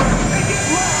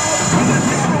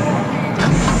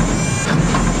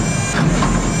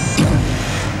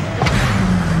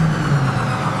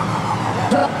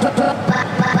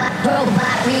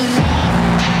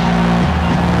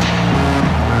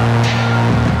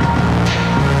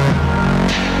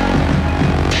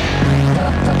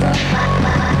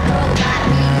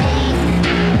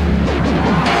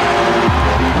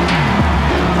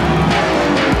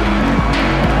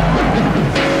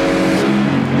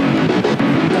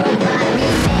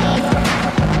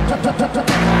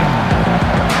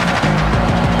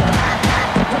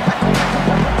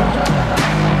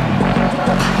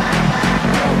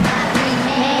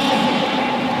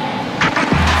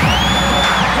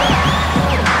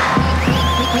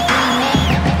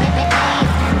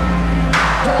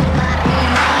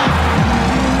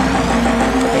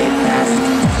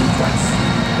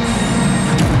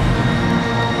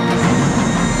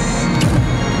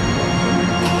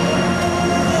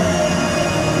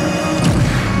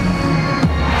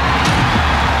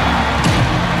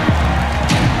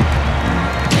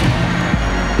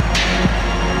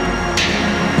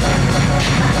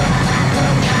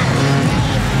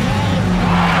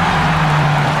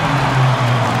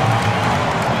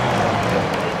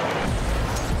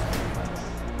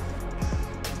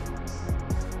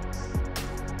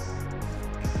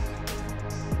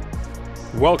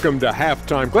 welcome to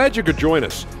halftime. Glad you could join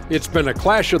us. It's been a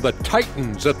clash of the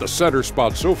Titans at the center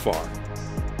spot so far.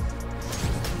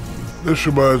 This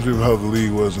reminds me of how the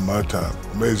league was in my time.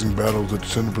 Amazing battles at the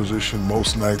center position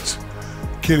most nights.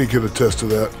 Kenny can attest to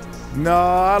that. No,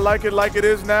 I like it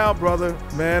is now, brother.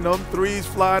 Man, them threes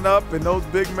flying up and those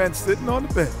big men sitting on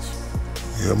the bench.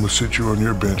 Yeah, I'm going to sit you on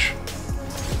your bench.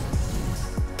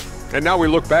 And now we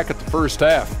look back at the first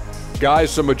half. Guys,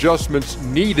 some adjustments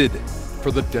needed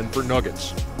for the Denver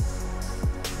Nuggets.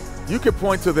 You could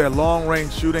point to their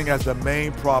long-range shooting as the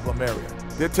main problem area.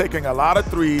 They're taking a lot of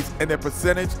threes, and their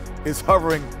percentage is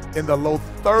hovering in the low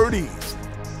 30s.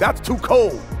 That's too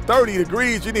cold. 30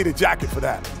 degrees, you need a jacket for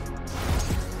that.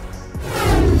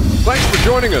 Thanks for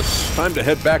joining us. Time to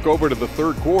head back over to the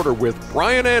third quarter with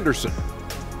Brian Anderson.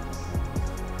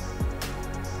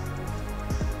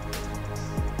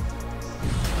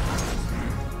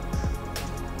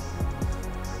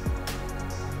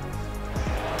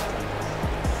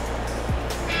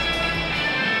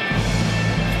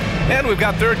 And we've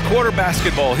got third quarter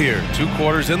basketball here. 2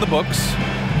 quarters in the books.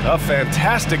 A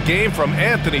fantastic game from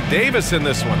Anthony Davis in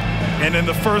this one. And in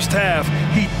the first half,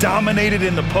 he dominated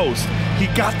in the post. He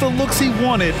got the looks he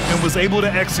wanted and was able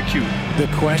to execute. The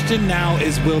question now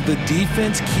is, will the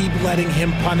defense keep letting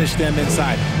him punish them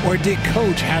inside? Or did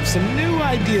Coach have some new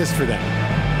ideas for them?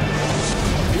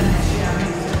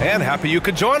 And happy you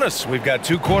could join us. We've got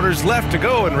 2 quarters left to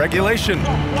go in regulation.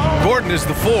 Gordon is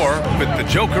the 4 with the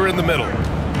Joker in the middle.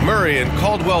 Murray and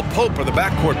Caldwell Pope are the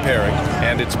backcourt pairing,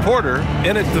 and it's Porter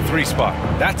in at the 3 spot.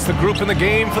 That's the group in the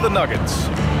game for the Nuggets.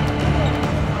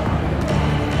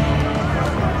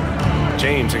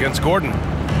 James against Gordon.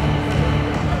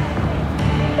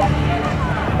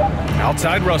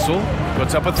 Outside Russell,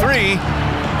 puts up a 3.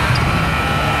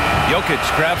 Jokic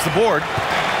grabs the board.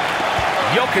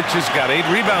 Jokic has got 8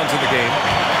 rebounds in the game.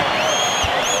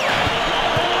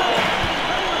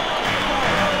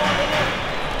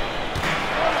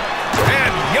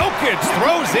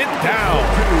 Throws it down.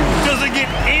 Doesn't get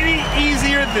any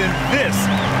easier than this.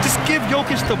 Just give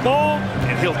Jokic the ball,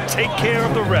 and he'll take care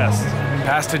of the rest.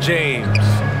 Pass to James.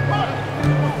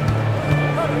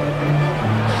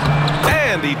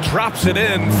 And he drops it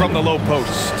in from the low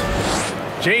post.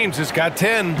 James has got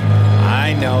 10.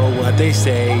 I know what they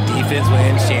say, defense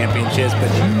wins championships,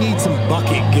 but you need some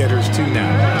bucket getters too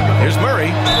now. Here's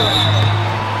Murray.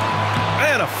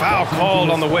 And a foul called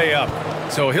on the way up.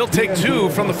 So he'll take 2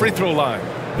 from the free throw line.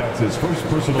 That's his first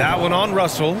personal. That one on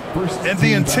Russell. And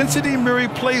the intensity Murray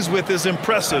plays with is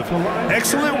impressive.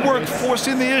 Excellent work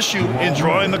forcing the issue and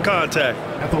drawing the contact.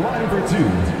 At the line for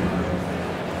 2.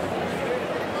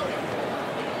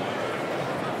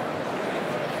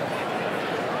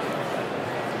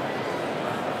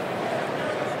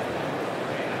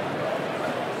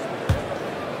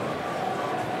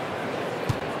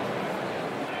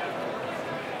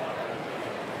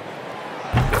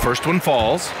 First one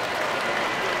falls.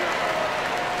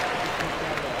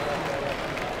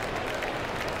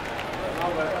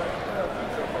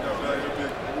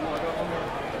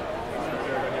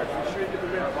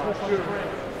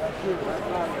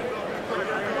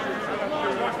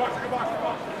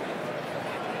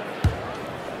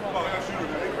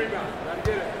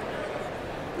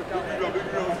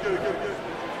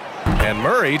 And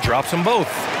Murray drops them both.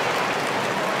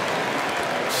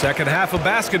 Second half of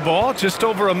basketball, just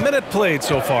over a minute played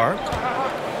so far.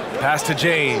 Pass to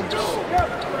James.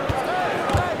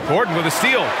 Gordon with a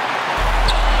steal.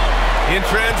 In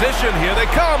transition, here they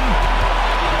come.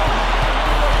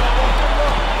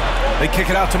 They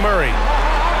kick it out to Murray.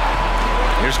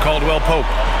 Here's Caldwell Pope.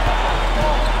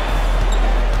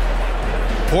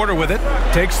 Porter with it,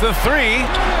 takes the 3.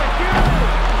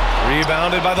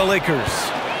 Rebounded by the Lakers.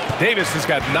 Davis has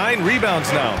got 9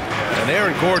 rebounds now. And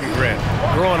Aaron Gordon, Grant,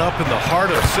 growing up in the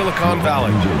heart of Silicon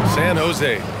Valley, San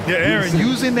Jose. Yeah, Aaron,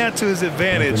 using that to his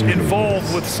advantage,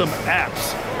 involved with some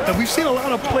apps. And we've seen a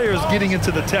lot of players getting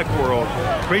into the tech world.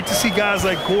 Great to see guys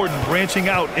like Gordon branching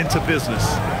out into business.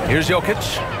 Here's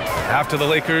Jokic. After the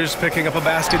Lakers picking up a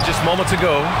basket just moments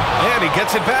ago. And he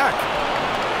gets it back.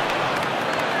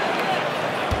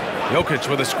 Jokic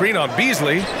with a screen on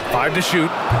Beasley. 5 to shoot.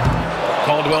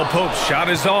 Caldwell Pope's shot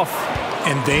is off.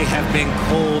 And they have been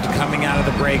cold coming out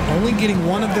of the break, only getting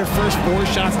one of their first 4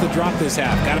 shots to drop this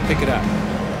half. Got to pick it up.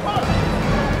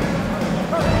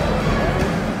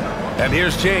 And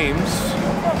here's James.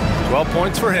 12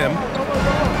 points for him.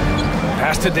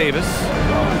 Pass to Davis.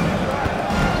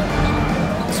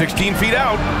 16 feet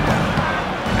out.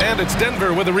 And it's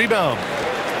Denver with a rebound.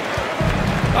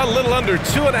 A little under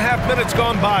 2.5 minutes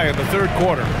gone by in the third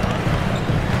quarter.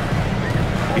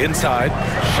 Inside.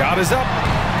 Shot is up.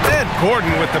 And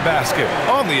Gordon with the basket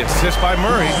on the assist by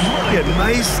Murray. Yeah,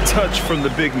 nice touch from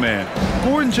the big man.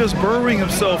 Gordon just burrowing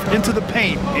himself into the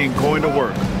paint and going to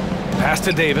work. Pass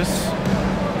to Davis.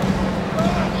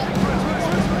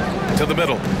 To the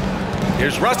middle.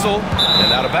 Here's Russell,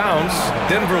 and out of bounds.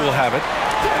 Denver will have it.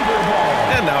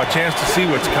 And now a chance to see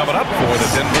what's coming up for the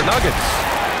Denver Nuggets.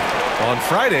 On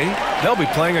Friday, they'll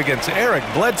be playing against Eric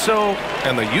Bledsoe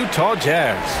and the Utah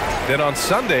Jazz. Then on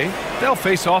Sunday, they'll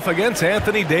face off against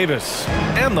Anthony Davis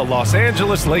and the Los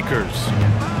Angeles Lakers.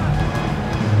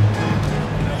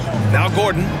 Now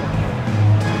Gordon.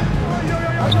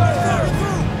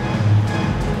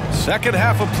 Second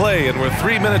half of play, and we're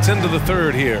 3 minutes into the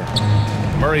third here.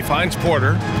 Murray finds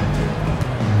Porter.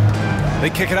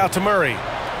 They kick it out to Murray.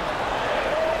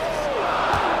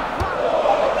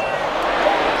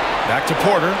 Back to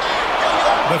Porter.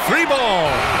 The three ball.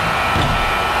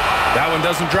 That one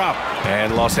doesn't drop.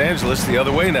 And Los Angeles the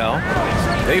other way now.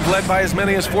 They've led by as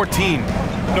many as 14.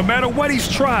 No matter what he's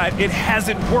tried, it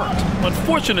hasn't worked.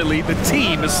 Unfortunately, the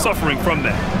team is suffering from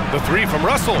that. The three from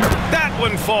Russell. That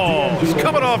one falls.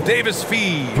 Coming off Davis'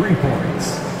 feed. 3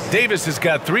 points. Davis has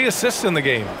got 3 assists in the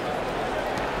game.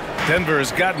 Denver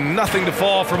has got nothing to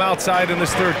fall from outside in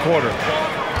this third quarter.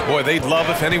 Boy, they'd love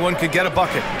if anyone could get a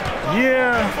bucket.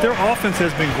 Yeah, their offense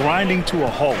has been grinding to a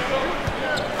halt.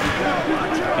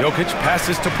 Jokic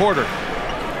passes to Porter.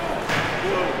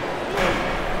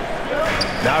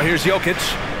 Now here's Jokic.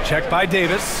 Checked by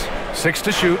Davis. 6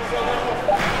 to shoot.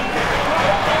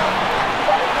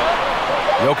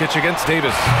 Jokic against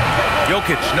Davis.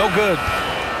 Jokic, no good.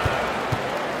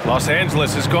 Los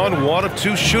Angeles has gone 1 of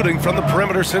 2 shooting from the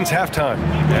perimeter since halftime.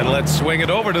 And let's swing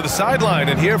it over to the sideline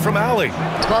and hear from Allie.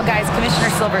 Well, guys, Commissioner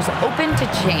Silver's open to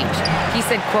change. He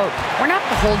said, quote, "We're not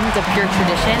beholden to pure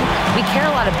tradition. We care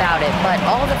a lot about it, but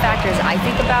all the factors I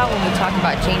think about when we talk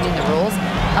about changing the rules,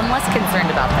 I'm less concerned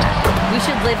about that. We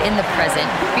should live in the present,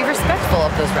 be respectful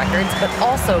of those records, but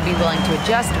also be willing to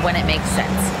adjust when it makes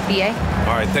sense." BA?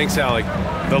 All right, thanks, Allie.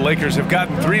 The Lakers have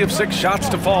gotten 3 of 6 shots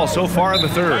to fall so far in the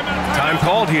third. Time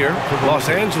called here. Los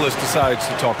Angeles decides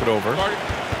to talk it over.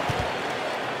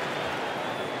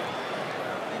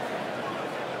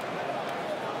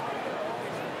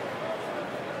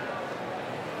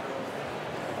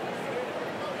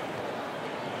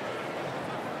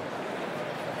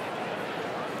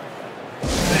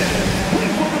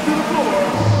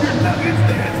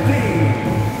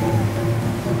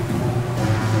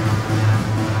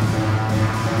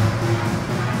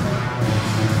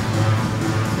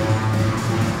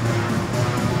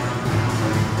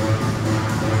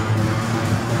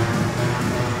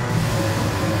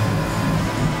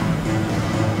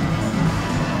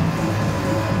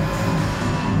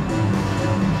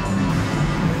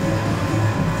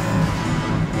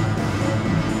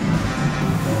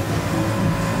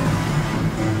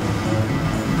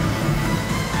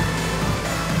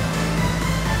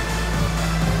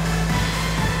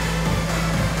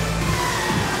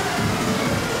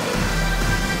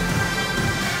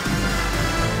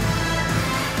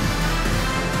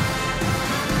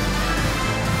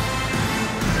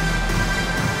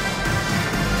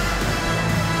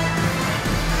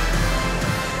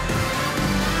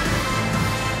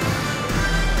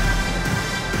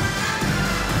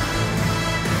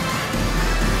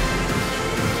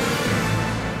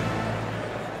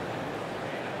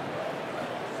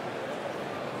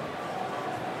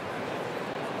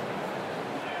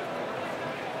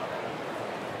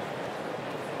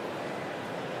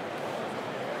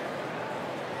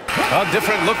 A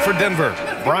different look for Denver.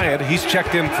 Bryant, he's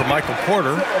checked in for Michael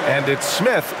Porter, and it's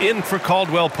Smith in for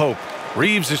Caldwell Pope.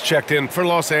 Reeves is checked in for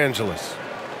Los Angeles.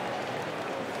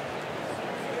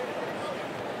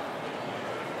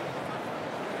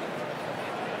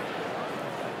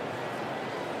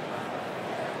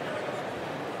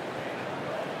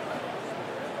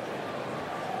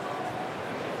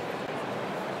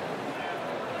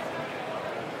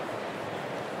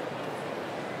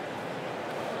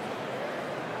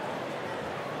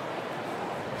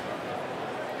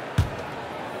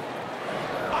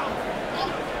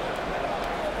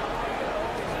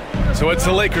 So it's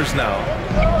the Lakers now.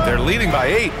 They're leading by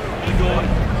 8.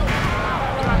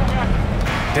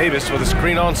 Davis with a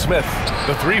screen on Smith.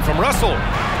 The 3 from Russell.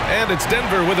 And it's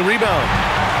Denver with a rebound.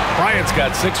 Bryant's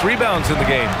got 6 rebounds in the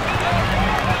game.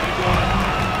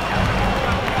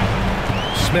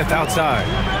 Smith outside.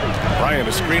 Bryant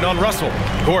a screen on Russell.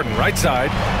 Gordon right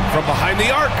side. From behind the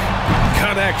arc.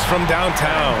 Connects from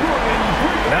downtown.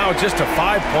 Now just a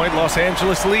 5-point Los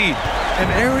Angeles lead. An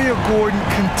area Gordon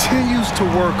continues to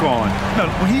work on.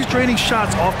 Now, when he's draining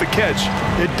shots off the catch,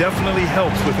 it definitely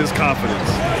helps with his confidence.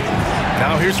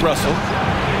 Now here's Russell.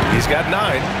 He's got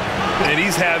 9. And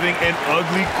he's having an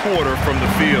ugly quarter from the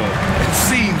field. It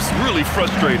seems really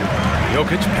frustrated.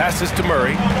 Jokic passes to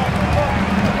Murray.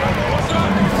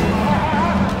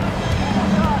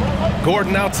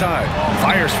 Gordon outside.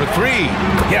 Fires for 3.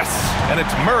 Yes, and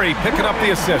it's Murray picking up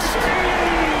the assist.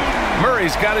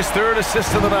 Murray's got his 3rd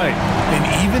assist of the night. And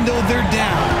even though they're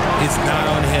down, it's not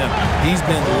on him. He's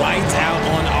been lights out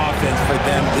on offense for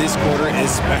them this quarter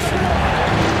especially.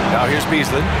 Now here's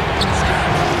Beasley.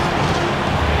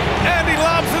 And he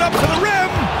lobs it up to the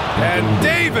rim. And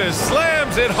Davis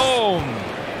slams it home.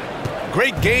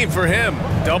 Great game for him.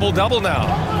 Double-double now.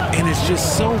 And it's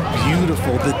just so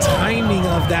beautiful. The timing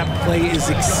of that play is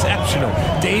exceptional.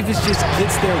 Davis just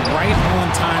gets there right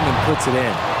on time and puts it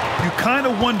in. You kind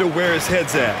of wonder where his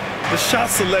head's at. The shot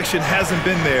selection hasn't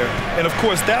been there. And, of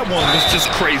course, that one was just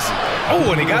crazy.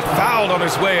 Oh, and he got fouled on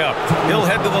his way up. He'll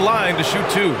head to the line to shoot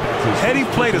 2. Heady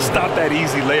play to stop that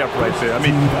easy layup right there. I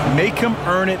mean, make him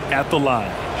earn it at the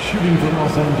line. Shooting from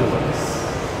Los Angeles,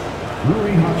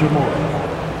 Rui Hachimura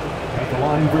at the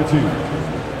line for 2.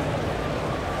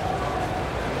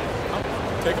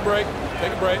 Take a break.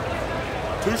 Take a break.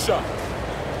 2 shots.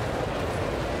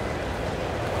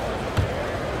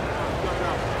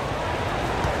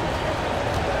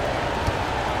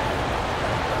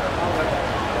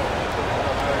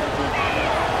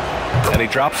 And he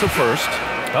drops the first.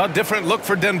 A different look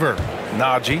for Denver.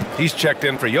 Najee, he's checked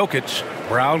in for Jokic.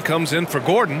 Brown comes in for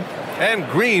Gordon. And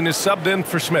Green is subbed in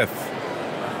for Smith.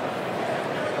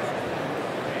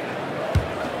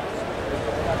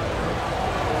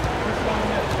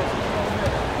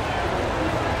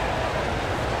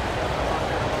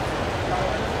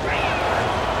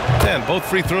 And both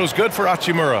free throws good for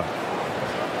Hachimura.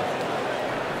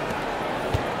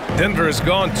 Denver has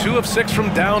gone 2 of 6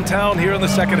 from downtown here in the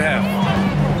second half.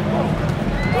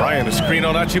 Bryant a screen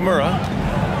on Hachimura.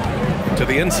 To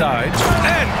the inside.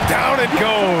 And down it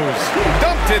goes.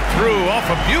 Dumped it through off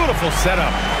a beautiful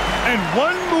setup. And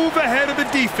 1 move ahead of the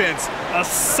defense. A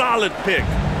solid pick.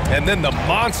 And then the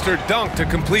monster dunk to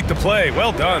complete the play.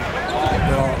 Well done.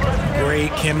 Well,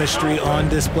 great chemistry on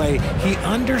display. He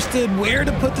understood where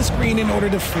to put the screen in order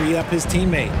to free up his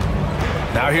teammate.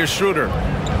 Now here's Schroeder.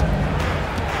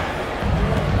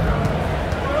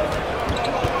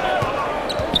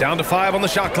 Down to 5 on the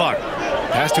shot clock.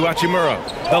 Pass to Hachimura.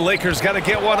 The Lakers got to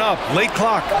get one up. Late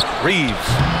clock. Reeves.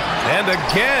 And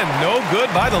again, no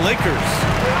good by the Lakers.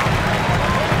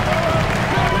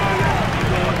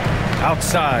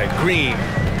 Outside, Green.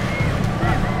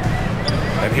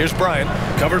 And here's Bryant,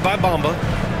 covered by Bamba.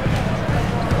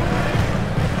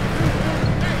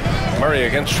 Murray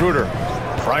against Schroeder.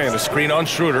 Bryant a screen on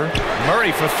Schroeder.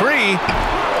 Murray for 3.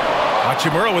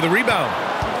 Hachimura with a rebound.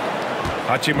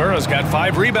 Hachimura's got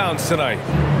 5 rebounds tonight.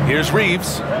 Here's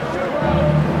Reeves.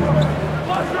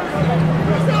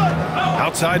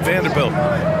 Outside Vanderbilt.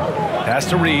 Pass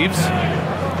to Reeves.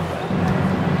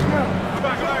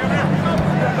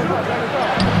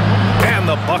 And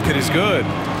the bucket is good.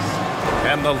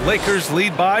 And the Lakers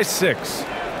lead by 6.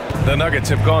 The Nuggets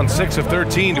have gone 6 of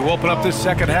 13 to open up this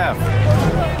second half.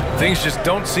 Things just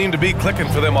don't seem to be clicking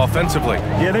for them offensively.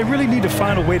 Yeah, they really need to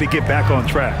find a way to get back on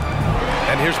track.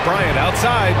 And here's Bryant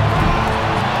outside.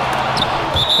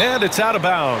 And it's out of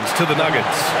bounds to the Nuggets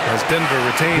as Denver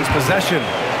retains possession.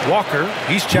 Walker,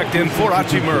 he's checked in for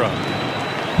Hachimura.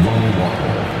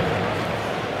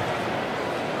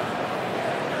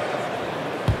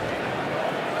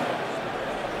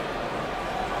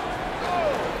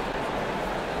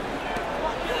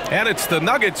 And it's the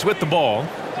Nuggets with the ball.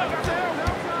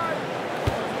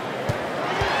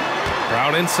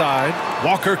 Brown inside.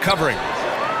 Walker covering.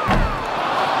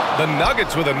 The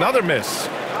Nuggets with another miss.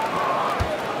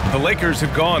 The Lakers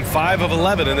have gone 5 of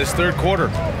 11 in this third quarter.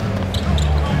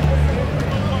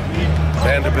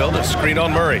 Vanderbilt a screen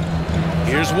on Murray.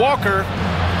 Here's Walker.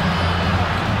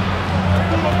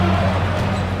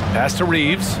 Pass to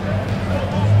Reeves.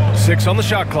 6 on the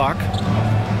shot clock.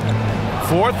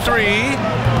 4-3.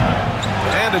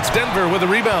 And it's Denver with a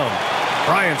rebound.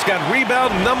 Bryant's got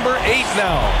rebound number 8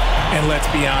 now. And let's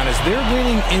be honest, they're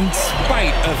winning in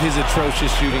spite of his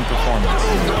atrocious shooting performance.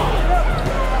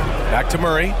 Back to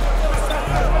Murray.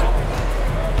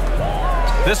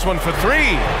 This one for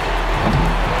 3.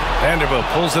 Vanderbilt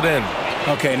pulls it in.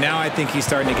 Okay, now I think he's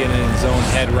starting to get in his own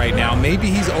head right now. Maybe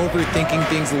he's overthinking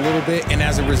things a little bit, and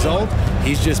as a result,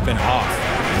 he's just been off.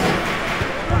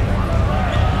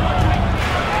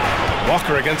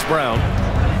 Walker against Brown.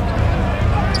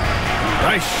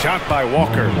 Nice shot by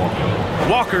Walker.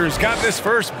 Walker's got his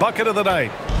first bucket of the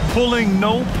night. pulling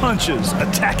no punches,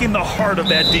 attacking the heart of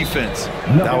that defense.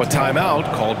 Now a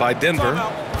timeout called by Denver.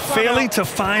 Failing to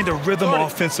find a rhythm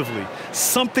offensively,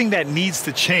 something that needs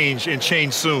to change and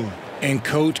change soon. And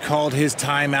coach called his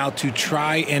timeout to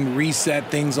try and reset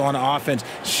things on offense,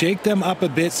 shake them up a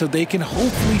bit so they can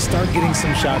hopefully start getting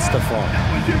some shots to fall.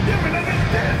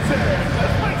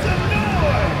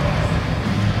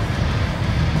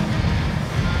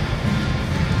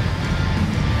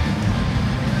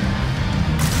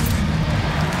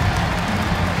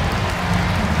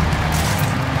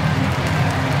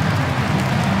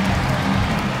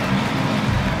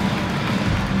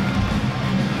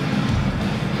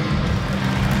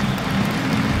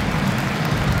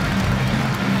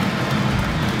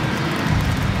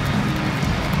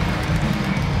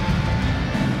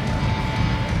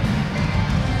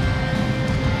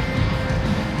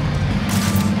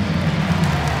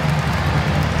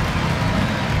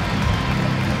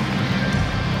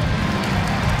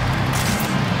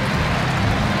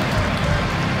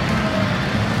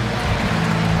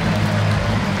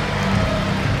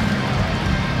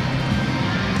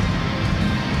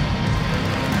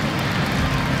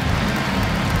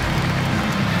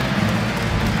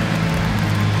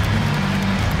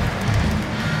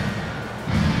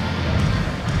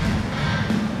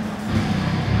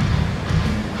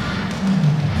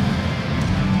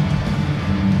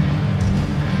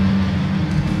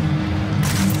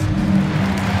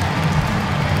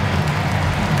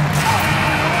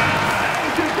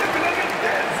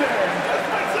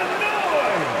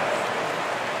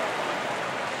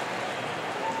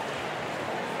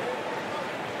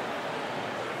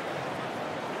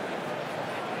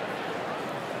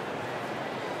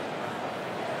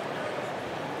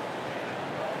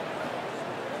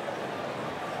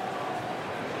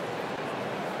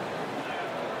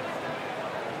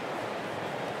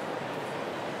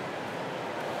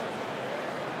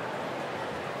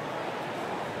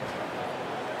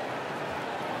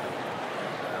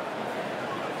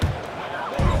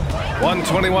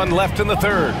 .121 left in the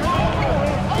third.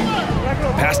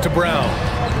 Pass to Brown.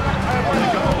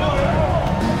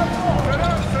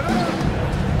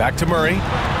 Back to Murray.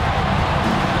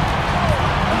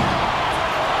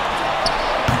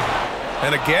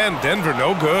 And again, Denver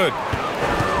no good.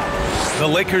 The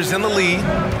Lakers in the lead.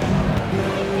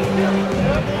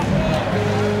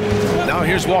 Now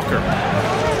here's Walker.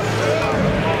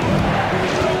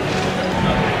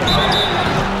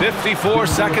 54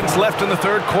 seconds left in the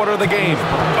third quarter of the game.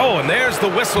 Oh, and there's the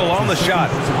whistle on the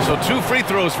shot. So 2 free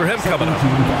throws for him coming up.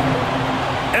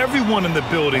 Everyone in the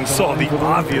building saw the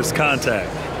obvious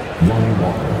contact. Lonnie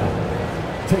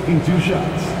Walker taking 2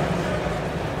 shots.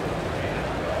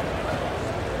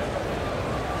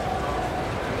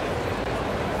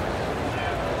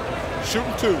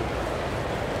 Shooting 2.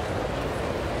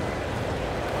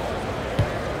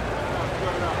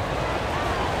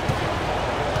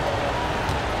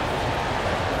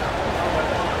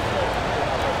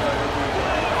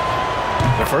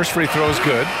 The first free throw is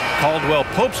good. Caldwell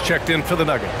Pope's checked in for the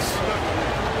Nuggets.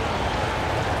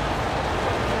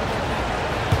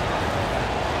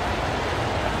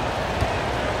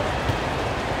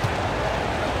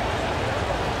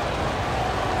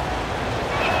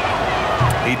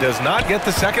 He does not get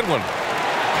the second one.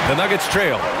 The Nuggets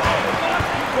trail.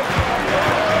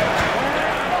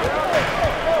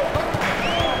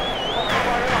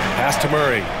 Pass to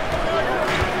Murray.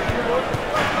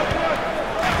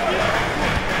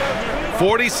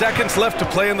 40 seconds left to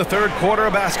play in the third quarter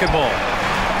of basketball.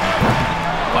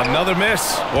 Another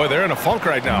miss. Boy, they're in a funk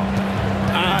right now.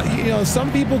 You know,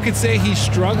 some people could say he's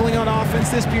struggling on offense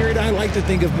this period. I like to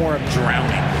think of more of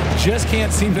drowning. Just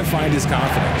can't seem to find his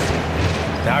confidence.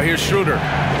 Now here's Schroeder.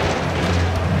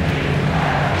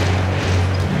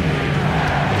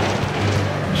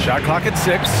 Shot clock at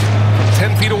 6.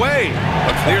 10 feet away.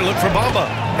 A clear look for Bamba.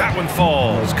 That one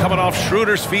falls. Coming off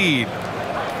Schroeder's feed.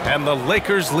 And the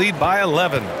Lakers lead by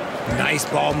 11. Nice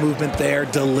ball movement there.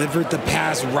 Delivered the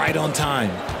pass right on time.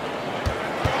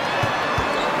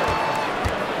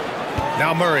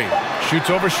 Now Murray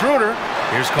shoots over Schroeder.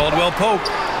 Here's Caldwell Pope.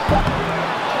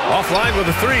 Offline with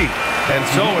a 3. And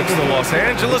so it's the Los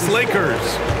Angeles Lakers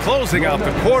closing out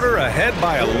the quarter ahead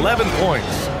by 11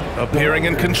 points. Appearing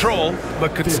in control,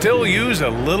 but could still use a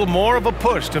little more of a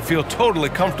push to feel totally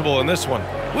comfortable in this one.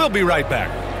 We'll be right back.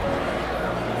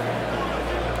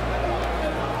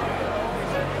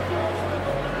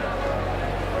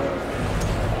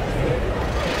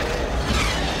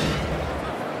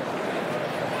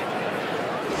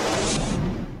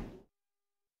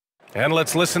 And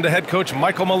let's listen to head coach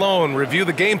Michael Malone review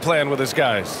the game plan with his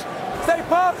guys. Stay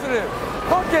positive.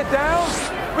 Don't get down.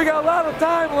 We got a lot of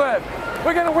time left.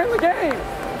 We're going to win the game.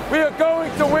 We are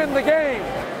going to win the game.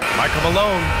 Michael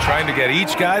Malone trying to get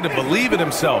each guy to believe in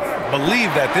himself,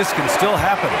 believe that this can still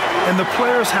happen. And the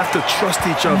players have to trust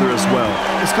each other as well.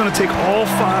 It's going to take all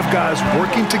 5 guys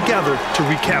working together to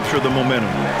recapture the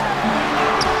momentum.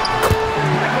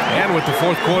 And with the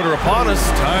fourth quarter upon us,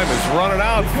 time is running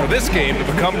out for this game to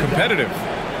become competitive.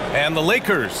 And the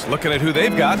Lakers looking at who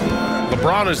they've got.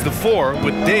 LeBron is the 4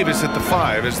 with Davis at the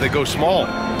 5 as they go small.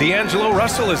 D'Angelo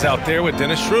Russell is out there with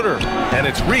Dennis Schroeder. And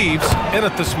it's Reeves in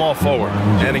at the small forward.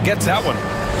 And he gets that one.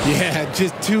 Yeah,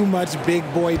 just too much big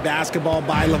boy basketball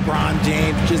by LeBron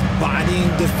James, just bodying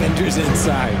defenders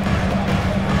inside.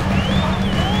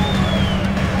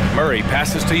 Murray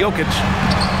passes to Jokic.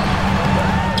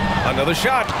 Another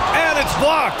shot, and it's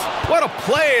blocked. What a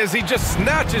play as he just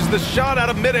snatches the shot out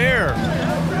of midair.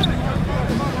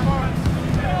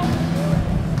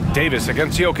 Davis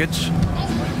against Jokic.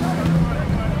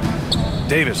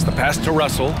 Davis, the pass to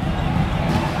Russell.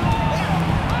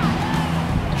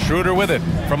 Schroeder with it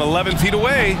from 11 feet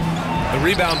away. The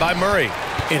rebound by Murray.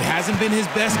 It hasn't been his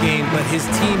best game, but his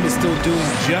team is still doing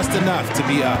just enough to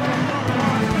be up.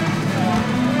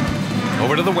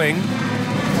 Over to the wing.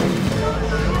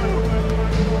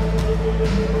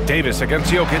 Davis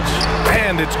against Jokic,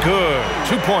 and it's good.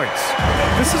 2 points.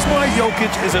 This is why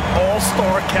Jokic is an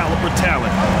all-star caliber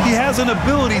talent. He has an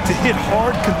ability to hit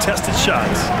hard contested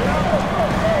shots.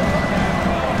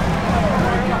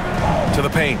 To the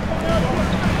paint.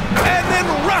 And then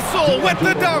Russell with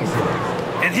the dunk.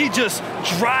 And he just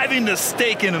driving the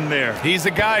stake in him there. He's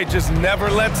a guy who just never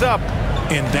lets up.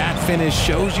 And that finish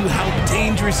shows you how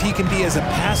dangerous he can be as a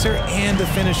passer and a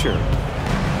finisher.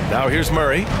 Now here's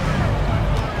Murray.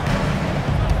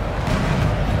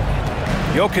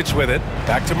 Jokic with it.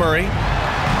 Back to Murray.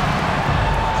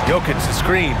 Jokic the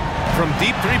screen from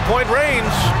deep three-point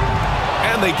range.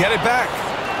 And they get it back.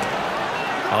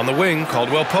 On the wing,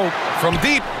 Caldwell Pope from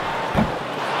deep.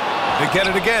 They get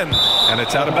it again. And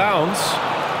it's out of bounds.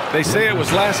 They say it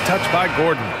was last touched by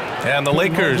Gordon. And the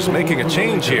Lakers making a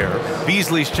change here.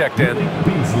 Beasley's checked in.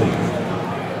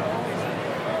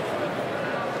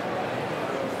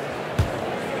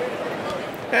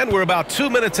 And we're about 2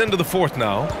 minutes into the fourth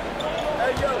now.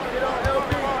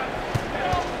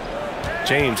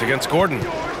 James against Gordon.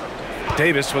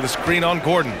 Davis with a screen on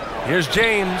Gordon. Here's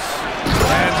James.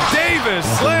 And Davis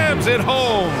slams it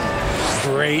home.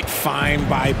 Great find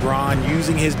by Bron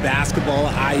using his basketball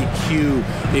IQ.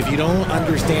 If you don't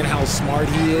understand how smart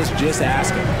he is, just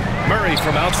ask him. Murray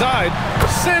from outside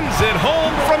sends it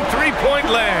home from three-point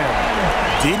land.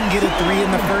 Didn't get a 3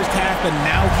 in the first half, but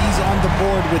now he's on the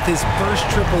board with his first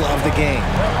triple of the game.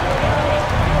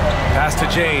 Pass to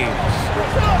James.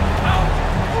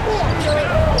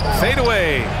 Fade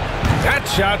away. That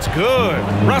shot's good.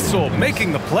 Russell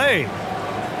making the play.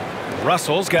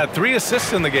 Russell's got 3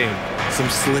 assists in the game. Some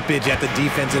slippage at the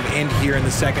defensive end here in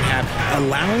the second half,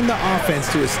 allowing the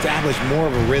offense to establish more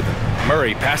of a rhythm.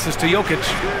 Murray passes to Jokic.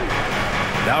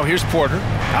 Now here's Porter.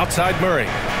 Outside Murray.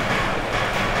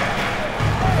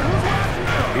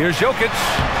 Here's Jokic.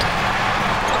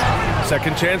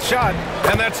 Second chance shot.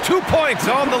 And that's 2 points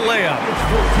on the layup.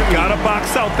 You gotta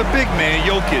box out the big man,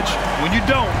 Jokic. When you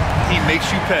don't, he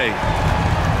makes you pay.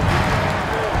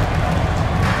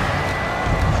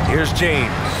 Here's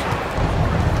James.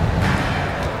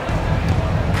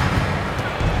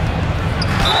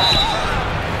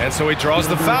 And so he draws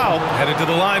the foul, headed to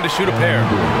the line to shoot a pair.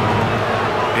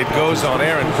 It goes on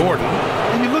Aaron Gordon.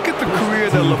 When you look at the career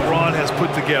that LeBron has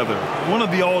put together, one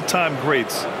of the all-time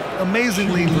greats,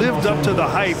 amazingly lived up to the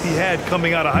hype he had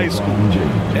coming out of high school.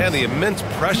 And the immense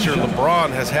pressure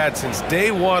LeBron has had since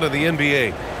day one of the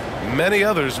NBA. Many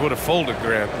others would have folded,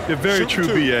 Grant. You're very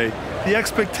true, B.A. The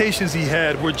expectations he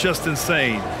had were just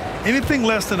insane. Anything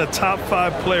less than a top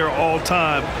 5 player all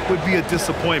time would be a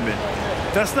disappointment.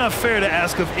 That's not fair to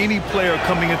ask of any player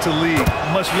coming into the league,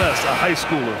 much less a high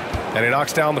schooler. And he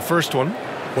knocks down the first one.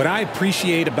 What I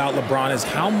appreciate about LeBron is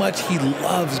how much he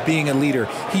loves being a leader.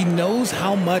 He knows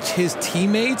how much his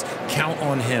teammates count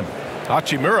on him.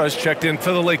 Hachimura's checked in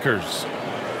for the Lakers.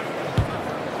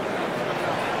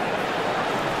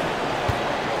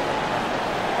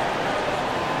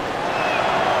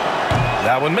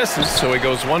 That one misses, so he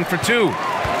goes 1 for 2.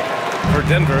 For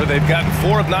Denver, they've gotten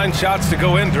 4 of 9 shots to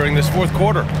go in during this fourth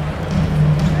quarter.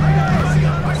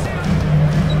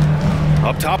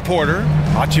 Up top, Porter.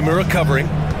 Hachimura covering.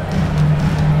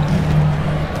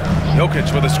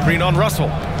 Jokic with a screen on Russell.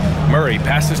 Murray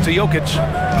passes to Jokic.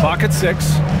 Clock at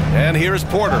 6. And here's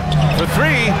Porter for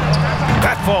 3.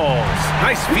 That falls.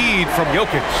 Nice feed from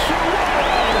Jokic.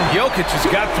 Jokic has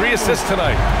got 3 assists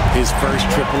tonight. His first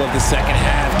triple of the second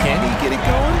half. Can he get it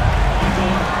going?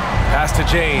 Pass to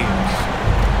James.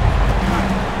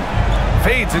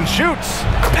 Fades and shoots.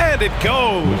 And it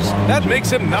goes. That makes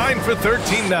him 9 for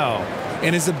 13 now.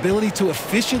 And his ability to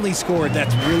efficiently score,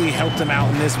 that's really helped him out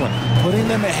in this one, putting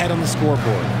them ahead on the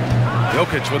scoreboard.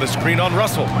 Jokic with a screen on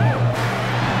Russell.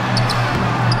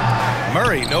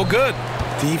 Murray, no good.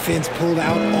 Defense pulled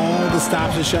out all the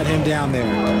stops to shut him down there.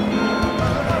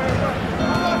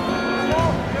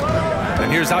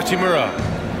 And here's Hachimura.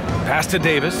 Pass to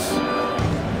Davis.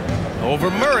 Over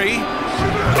Murray.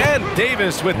 And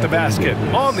Davis with the basket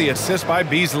on the assist by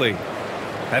Beasley.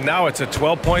 And now it's a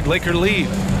 12-point Laker lead.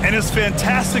 And his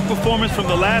fantastic performance from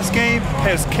the last game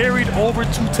has carried over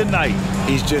to tonight.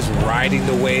 He's just riding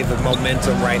the wave of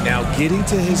momentum right now, getting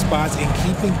to his spots and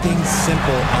keeping things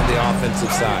simple on the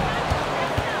offensive side.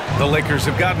 The Lakers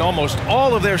have gotten almost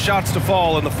all of their shots to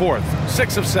fall in the fourth,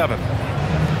 6 of 7.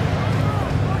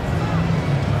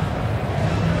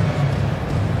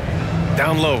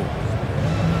 Down low.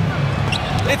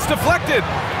 It's deflected.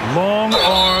 Long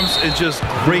arms and just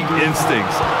great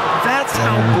instincts. That's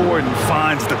how Gordon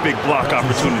finds the big block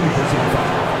opportunity.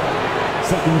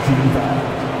 Second team foul.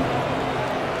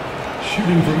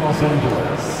 Shooting from Los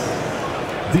Angeles,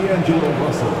 D'Angelo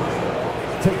Russell,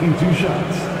 taking 2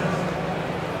 shots.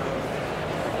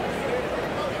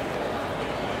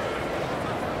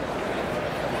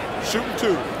 Shooting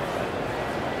 2.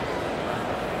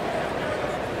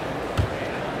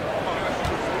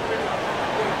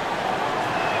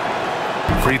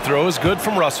 Free throw is good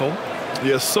from Russell.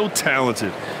 Yeah, so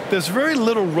talented. There's very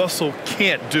little Russell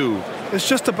can't do. It's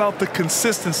just about the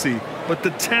consistency, but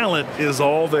the talent is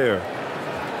all there.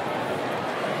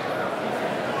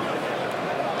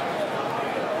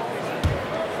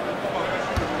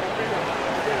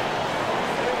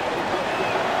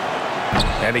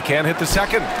 And he can't hit the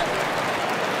second.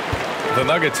 The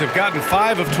Nuggets have gotten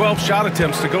 5 of 12 shot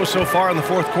attempts to go so far in the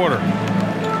fourth quarter.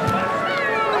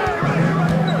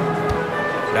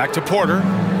 Back to Porter.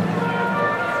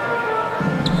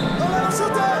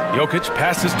 Jokic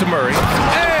passes to Murray.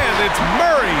 And it's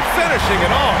Murray finishing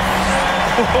it off.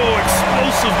 Oh,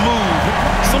 explosive move.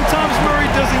 Sometimes Murray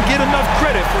doesn't get enough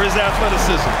credit for his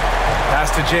athleticism.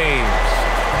 Pass to James.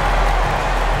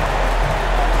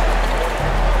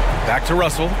 Back to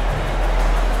Russell.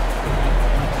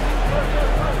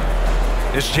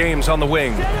 It's James on the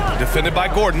wing. Defended by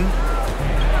Gordon.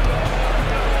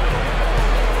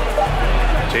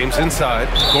 James inside.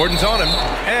 Gordon's on him.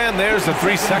 And there's a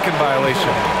 3-second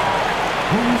violation.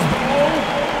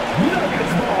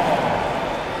 Nuggets ball.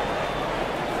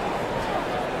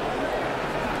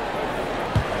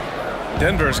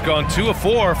 Denver's gone 2 of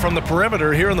 4 from the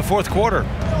perimeter here in the fourth quarter.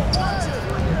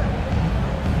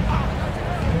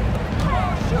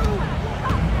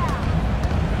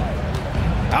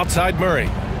 Outside Murray.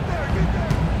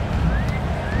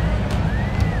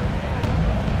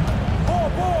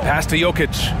 Pass to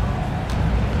Jokic.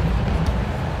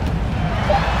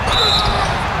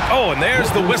 Oh, and there's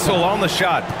the whistle on the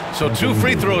shot. So 2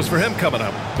 free throws for him coming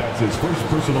up. That's his first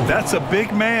personal. That's a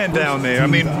big man down there. I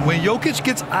mean, when Jokic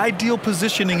gets ideal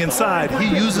positioning inside, he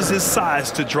uses his size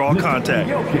to draw contact.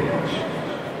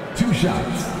 Jokic. 2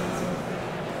 shots.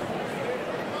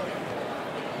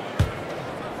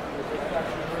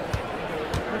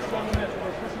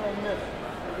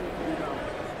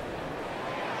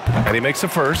 And he makes a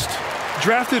first.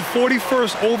 Drafted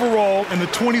 41st overall in the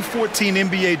 2014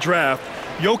 NBA draft,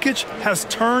 Jokic has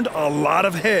turned a lot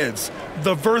of heads.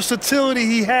 The versatility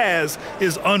he has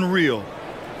is unreal.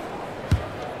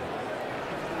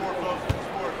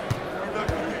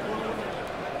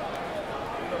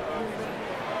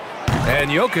 And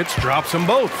Jokic drops them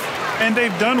both. And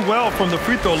they've done well from the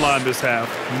free throw line this half.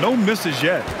 No misses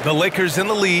yet. The Lakers in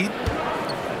the lead.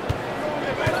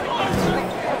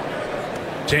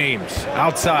 James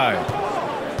outside.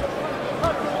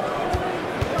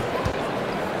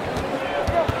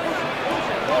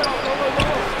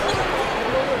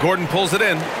 Gordon pulls it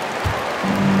in.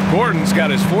 Gordon's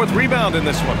got his 4th rebound in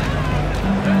this one.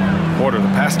 Porter the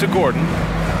pass to Gordon.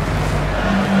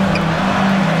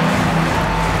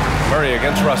 Murray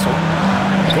against Russell.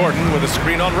 Gordon with a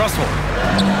screen on Russell.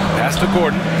 Pass to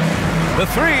Gordon. The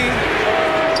 3.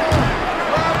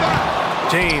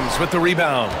 James with the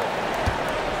rebound.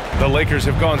 The Lakers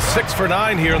have gone 6 for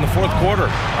 9 here in the fourth quarter.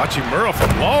 Hachimura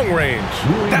from long range.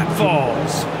 That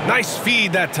falls. Nice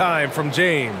feed that time from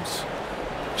James.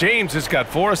 James has got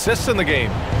 4 assists in the game.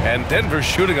 And Denver's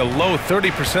shooting a low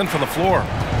 30% from the floor.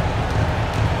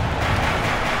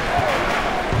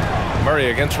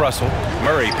 Murray against Russell.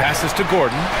 Murray passes to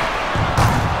Gordon.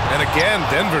 And again,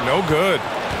 Denver no good.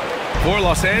 For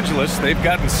Los Angeles, they've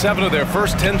gotten 7 of their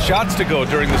first 10 shots to go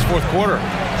during this fourth quarter.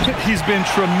 He's been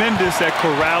tremendous at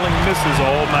corralling misses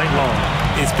all night long.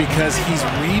 It's because he's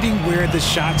reading where the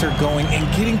shots are going and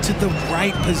getting to the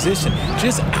right position,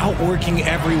 just outworking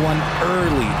everyone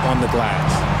early on the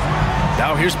glass.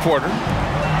 Now here's Porter.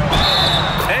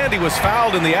 And he was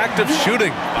fouled in the act of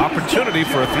shooting. Opportunity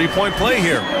for a three-point play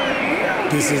here.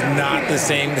 This is not the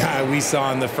same guy we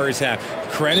saw in the first half.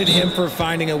 Credit him for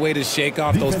finding a way to shake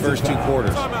off those first 2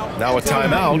 quarters. Now a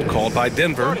timeout called by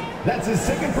Denver. That's his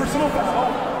second personal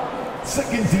foul.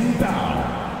 Second team foul.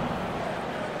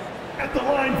 At the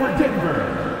line for Denver,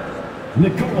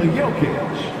 Nikola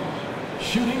Jokic.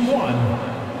 Shooting 1.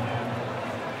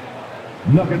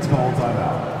 Nuggets call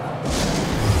timeout.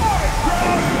 All right,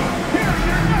 crowd, here's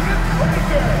your Nuggets breaker.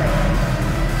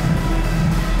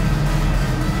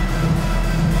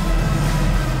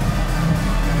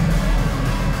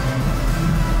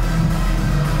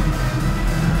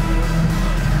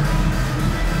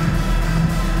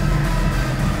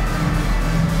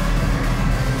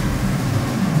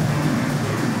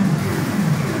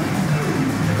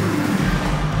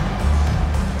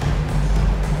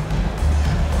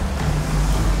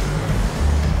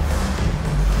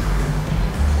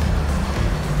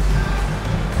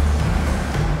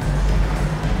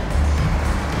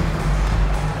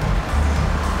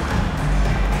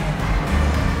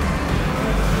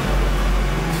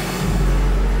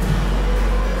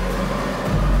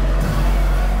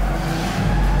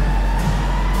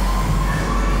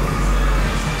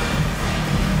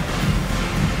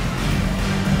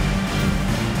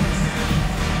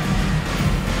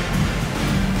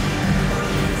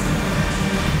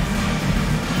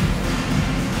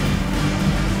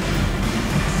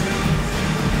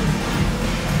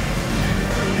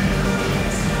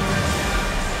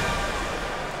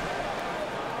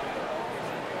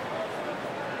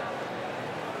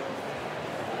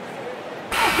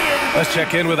 Let's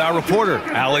check in with our reporter,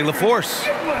 Allie LaForce.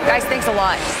 Guys, thanks a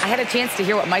lot. I had a chance to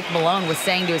hear what Mike Malone was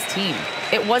saying to his team.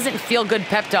 It wasn't feel-good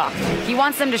pep talk. He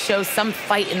wants them to show some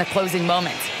fight in the closing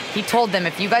moments. He told them,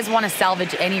 if you guys want to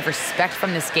salvage any respect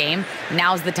from this game,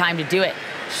 now's the time to do it.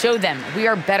 Show them we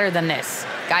are better than this.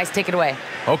 Guys, take it away.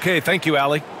 Okay, thank you,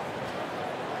 Allie.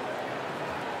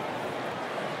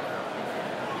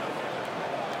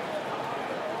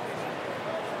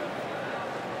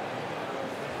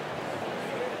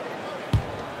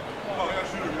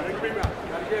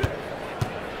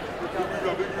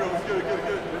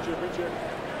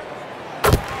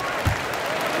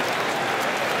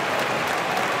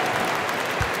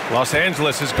 Los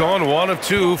Angeles has gone 1 of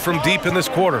 2 from deep in this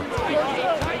quarter.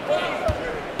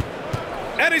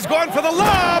 And he's gone for the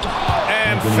lob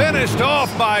and finished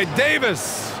off by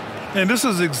Davis. And this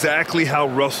is exactly how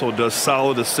Russell does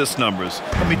solid assist numbers.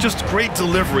 I mean, just great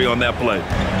delivery on that play.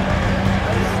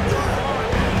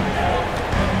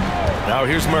 Now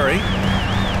here's Murray.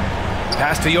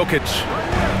 Pass to Jokic.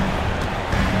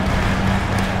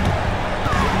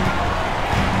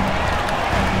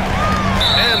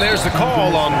 And there's the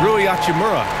call on Rui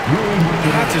Hachimura.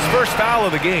 That's his first foul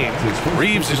of the game.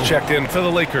 Reeves is checked in for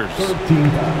the Lakers. 13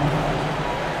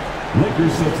 foul.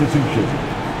 Lakers substitution.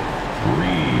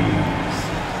 Reeves.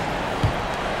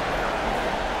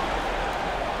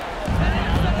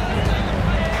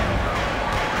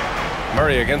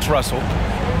 Murray against Russell.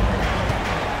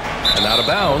 And out of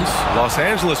bounds. Los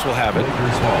Angeles will have it.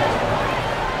 Lakers ball.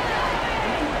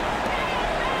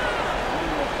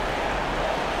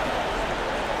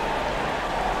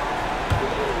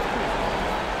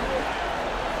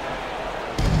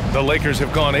 The Lakers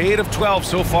have gone 8 of 12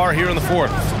 so far here in the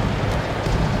fourth.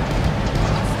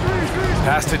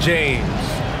 Pass to James.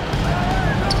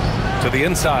 To the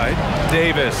inside,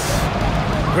 Davis.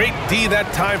 Great D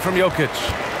that time from Jokic.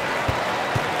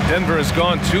 Denver has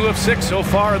gone 2 of 6 so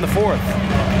far in the fourth.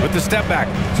 With the step back,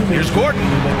 here's Gordon.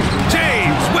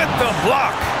 James with the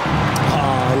block.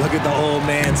 Oh, look at the old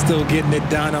man still getting it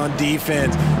done on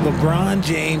defense. LeBron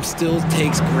James still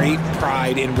takes great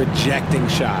pride in rejecting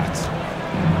shots.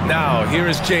 Now, here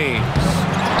is James.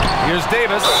 Here's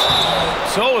Davis.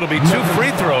 So it'll be 2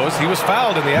 free throws. He was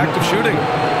fouled in the act of shooting.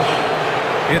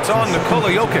 It's on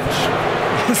Nikola Jokic.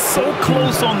 So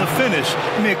close on the finish.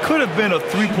 I mean, it could have been a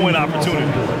 3-point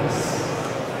opportunity.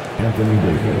 Anthony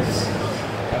Davis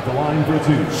at the line for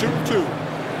 2. Shoot 2.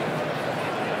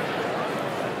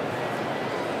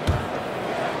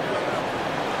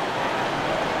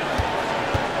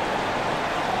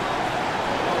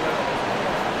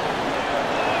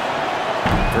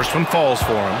 First one falls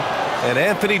for him. And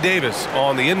Anthony Davis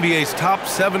on the NBA's top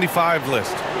 75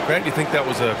 list. Grant, you think that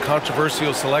was a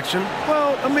controversial selection?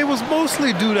 Well, I mean, it was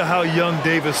mostly due to how young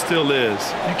Davis still is.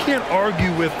 You can't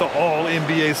argue with the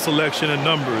All-NBA selection and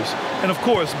numbers. And, of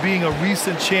course, being a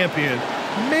recent champion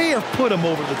may have put him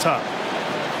over the top.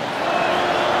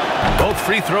 Both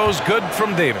free throws good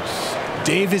from Davis.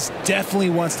 Davis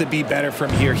definitely wants to be better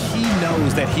from here. He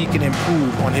knows that he can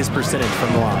improve on his percentage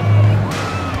from the line.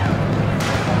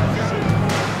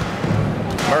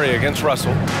 Murray against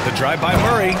Russell. The drive by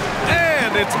Murray.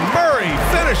 And it's Murray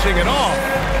finishing it off.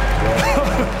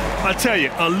 I tell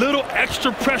you, a little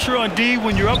extra pressure on D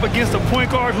when you're up against a point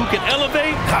guard who can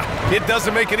elevate. It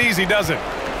doesn't make it easy, does it?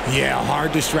 Yeah,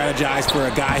 hard to strategize for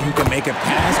a guy who can make a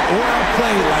pass or a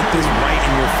play like this right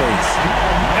in your face.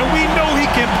 And we know he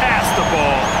can pass the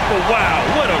ball, but wow,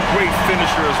 what a great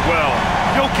finisher as well.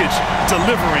 Jokic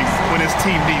delivering when his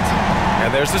team needs him. And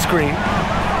there's the screen.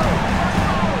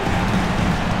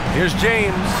 Here's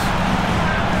James.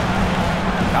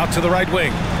 Out to the right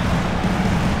wing.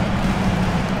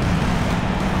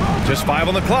 Just 5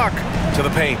 on the clock. To the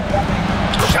paint.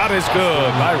 Shot is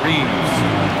good by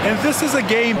Reeves. And this is a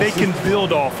game they can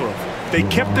build off of. They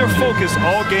kept their focus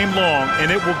all game long,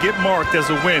 and it will get marked as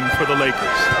a win for the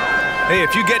Lakers. Hey,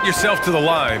 if you get yourself to the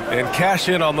line and cash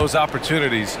in on those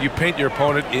opportunities, you paint your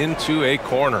opponent into a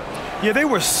corner. Yeah, they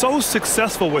were so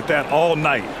successful with that all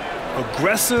night.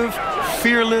 Aggressive,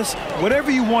 fearless,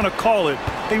 whatever you want to call it,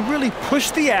 they really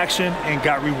pushed the action and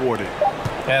got rewarded.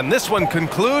 And this one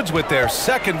concludes with their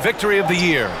second victory of the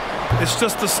year. It's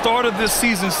just the start of this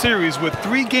season series with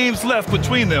 3 games left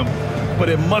between them, but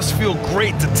it must feel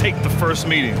great to take the first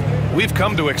meeting. We've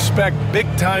come to expect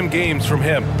big-time games from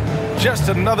him. Just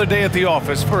another day at the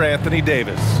office for Anthony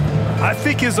Davis. I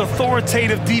think his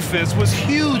authoritative defense was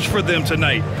huge for them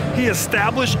tonight. He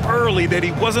established early that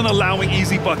he wasn't allowing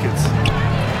easy buckets.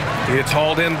 It's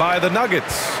hauled in by the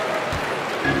Nuggets.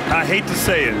 I hate to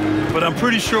say it, but I'm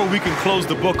pretty sure we can close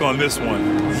the book on this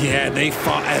one. Yeah, they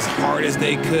fought as hard as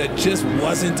they could. Just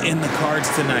wasn't in the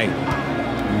cards tonight.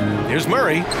 Here's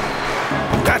Murray.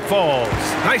 That falls.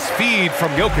 Nice feed from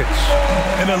Jokic.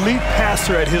 An elite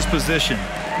passer at his position.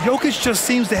 Jokic just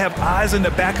seems to have eyes in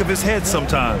the back of his head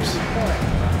sometimes.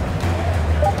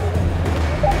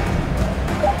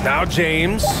 Now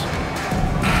James.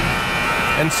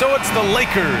 And so it's the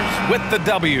Lakers with the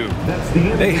W.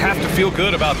 They have to feel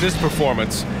good about this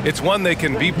performance. It's one they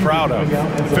can be proud of.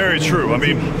 Very true. I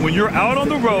mean, when you're out on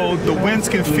the road, the wins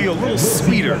can feel a little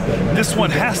sweeter. This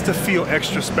one has to feel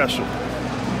extra special.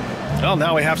 Well,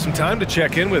 now we have some time to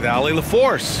check in with Allie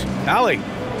LaForce. Allie.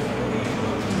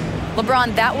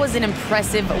 LeBron, that was an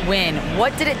impressive win.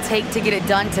 What did it take to get it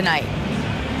done tonight?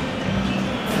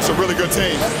 It's a really good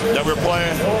team that we're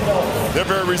playing. They're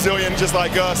very resilient, just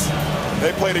like us.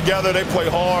 They play together, they play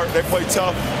hard, they play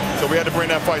tough, so we had to bring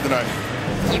that fight tonight.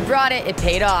 You brought it. It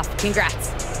paid off. Congrats.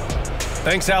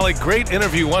 Thanks, Allie. Great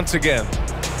interview once again.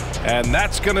 And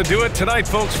that's going to do it tonight,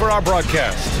 folks, for our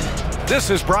broadcast.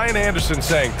 This is Brian Anderson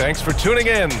saying thanks for tuning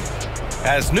in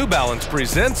as New Balance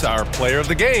presents our player of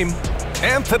the game,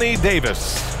 Anthony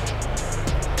Davis.